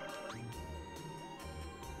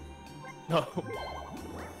 No.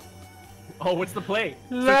 Oh, what's the play?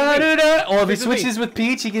 La -da -da. Oh, if he Switch with me. switches with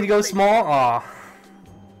Peach, he could go small. Aw.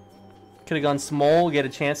 Could have gone small, get a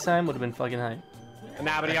chance time, would have been fucking high.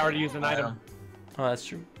 Nah, but he already used an item. Oh, that's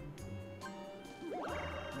true.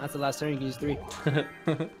 That's the last turn. You can use 3.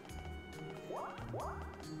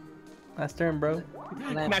 Last turn, bro.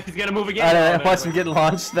 Now he's gonna move again. I Oh, no, watch no, him get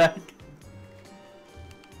launched back.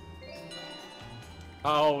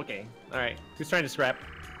 Oh, okay. Alright. Who's trying to scrap?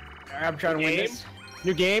 I'm trying to win Game? this.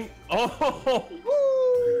 New game? Oh!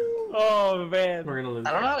 Oh, man. We're gonna lose.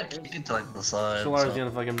 I don't know how to kick it to like the side. Solar's so. gonna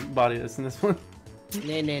fucking body us in this one.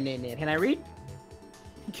 Nah. Can I read?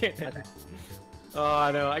 Can't. Oh,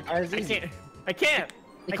 no. I can't. I can't.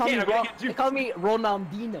 They I call, can't. me I'm gonna get they you. call me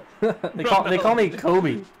Ronaldinho. they call me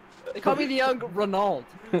Kobe. They call me the young Ronald.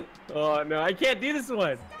 Oh, no. I can't do this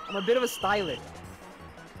one. I'm a bit of a styler.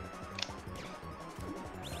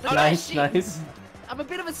 Look at that Nice, shit. nice. I'm a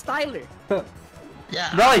bit of a styler.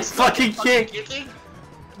 Yeah. Bro, I'm he's fucking kick. kicking.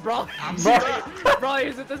 Bro, Bro. bro,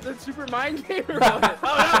 is it the super mind game or what?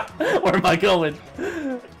 Oh, no. Where am I going?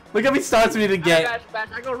 Look how many stars we need to get. Bash.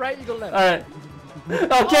 I go right, you go left. Alright.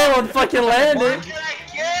 Okay, well, fucking land Why it. can I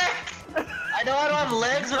kick? I know I don't have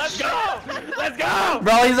legs or Let's shit. go! Let's go!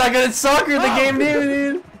 Bro, he's not good at soccer in the game,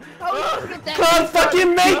 dude. Oh, look at that. Come on,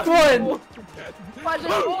 fucking make one. Watch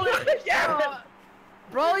it, hold it. Yeah.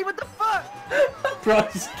 Broly, what the fuck? Bro,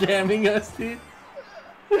 he's scamming us, dude.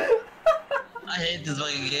 I hate this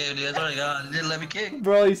fucking game, dude. I swear to God, it didn't let me kick.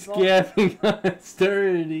 Bro, he's scamming us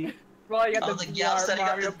dirty. Bro, you I got was the like, yeah, I'm VR setting up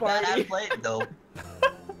Mario this badass Party. plate, though.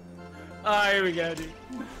 Oh, here we go, dude.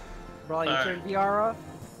 Bro, you Alright. turn VR off?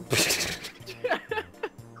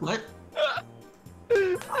 What?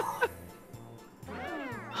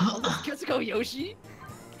 Let's go, Yoshi.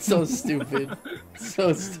 So stupid.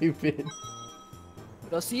 So stupid.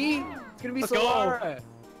 Go see? It's gonna be Let's go. Solara.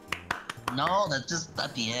 No, that's just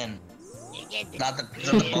at the end. Not the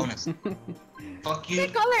bonus. Fuck you.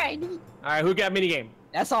 Color ID. Alright, who got minigame?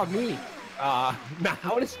 That's all me. Nah. I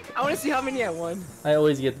wanna see how many I won. I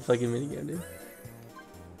always get the fucking minigame, dude.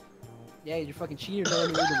 Yeah, you're fucking cheater. Don't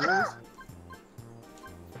read the rules.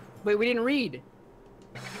 Wait, we didn't read.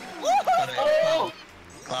 Oh!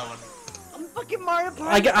 Cloud. I'm fucking Mario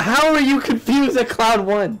Party. How are you confused at Cloud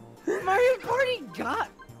 1? Mario Party got.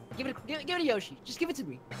 Give it to Yoshi. Just give it to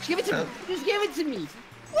me. Just give it to me. Just give it to me.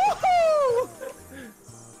 Woohoo!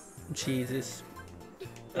 Jesus.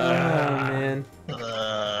 Oh man.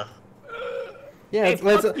 Yeah, Hey,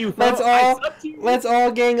 let's fuck you, bro. I subbed you. let's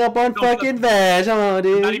all gang up on No, fucking Vash. Oh,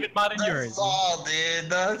 dude. Not even modding yours. That's all, dude.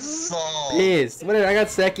 That's all. Pissed. Whatever. I got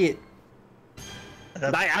second.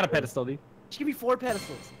 Die out of pedestal, dude. Just give me 4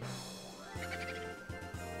 pedestals.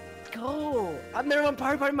 Let's go. I've never won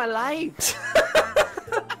Mario Party in my life.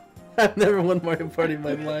 I've never won Mario Party in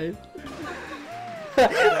my life.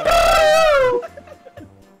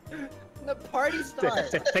 The party star.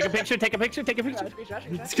 Take a picture. Take a picture. Take a picture.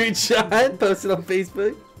 Screenshot, post it on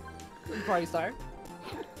Facebook. Party star.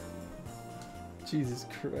 Jesus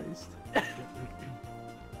Christ.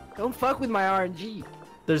 Don't fuck with my RNG.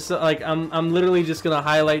 There's so, like I'm literally just gonna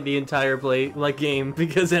highlight the entire game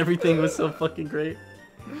because everything was so fucking great.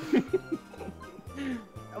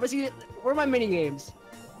 Where are my mini games?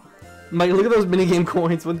 Mike, look at those minigame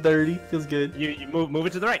coins. 130 feels good. You move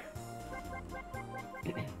it to the right.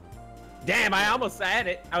 Damn, I almost had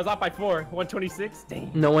it. I was off by 4. 126.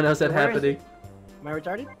 Damn. No one else had Where is happening. Am I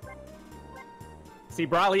retarded? See,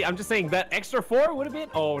 Brawley, I'm just saying that extra 4 would have been.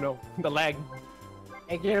 Oh no, the lag.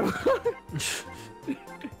 Again.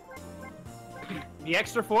 The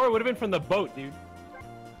extra 4 would have been from the boat, dude.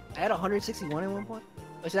 I had 161 at one point.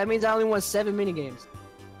 So that means I only won 7 mini games.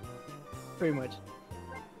 Pretty much.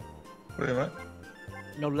 Wait, what?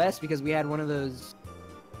 No less because we had one of those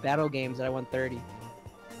battle games that I won 30.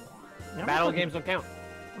 Man, Battle games don't count.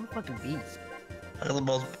 I'm a fucking beast. I got the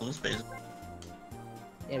most blue space.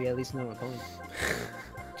 Yeah, we at least know what going.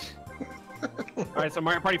 Alright, so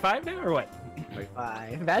Mario Party 5 now, or what?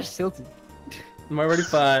 5. That's tilted. I'm already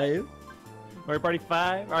 5. Mario Party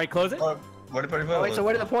 5. Alright, close it. Party 5. Oh, wait, so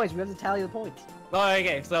what are the points? We have to tally the points. Oh,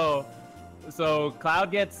 okay, so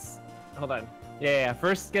Cloud gets, hold on. Yeah,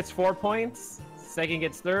 first gets 4 points, second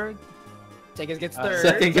gets 3rd. Second gets 3rd.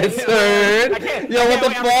 Second gets 3rd. I can't- Yo, what the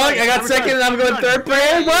wait, fuck? I'm I got second and I'm going 3rd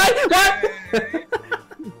place. What? What?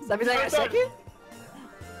 Does that mean I got second?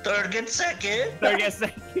 3rd gets 2nd. 3rd gets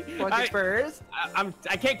 2nd. 4th gets first.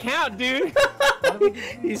 I can't count, dude.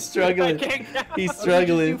 He's I struggling. can't count. He's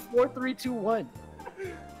struggling. 4, 3, 2, 1.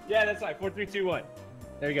 Yeah, that's right. 4, 3, 2, 1.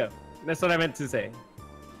 There you go. That's what I meant to say.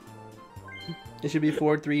 It should be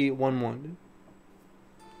 4, 3, 1, 1.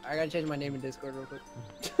 I gotta change my name in Discord real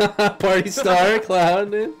quick. Party star,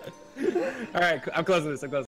 Cloud, dude. Alright, I'm closing this.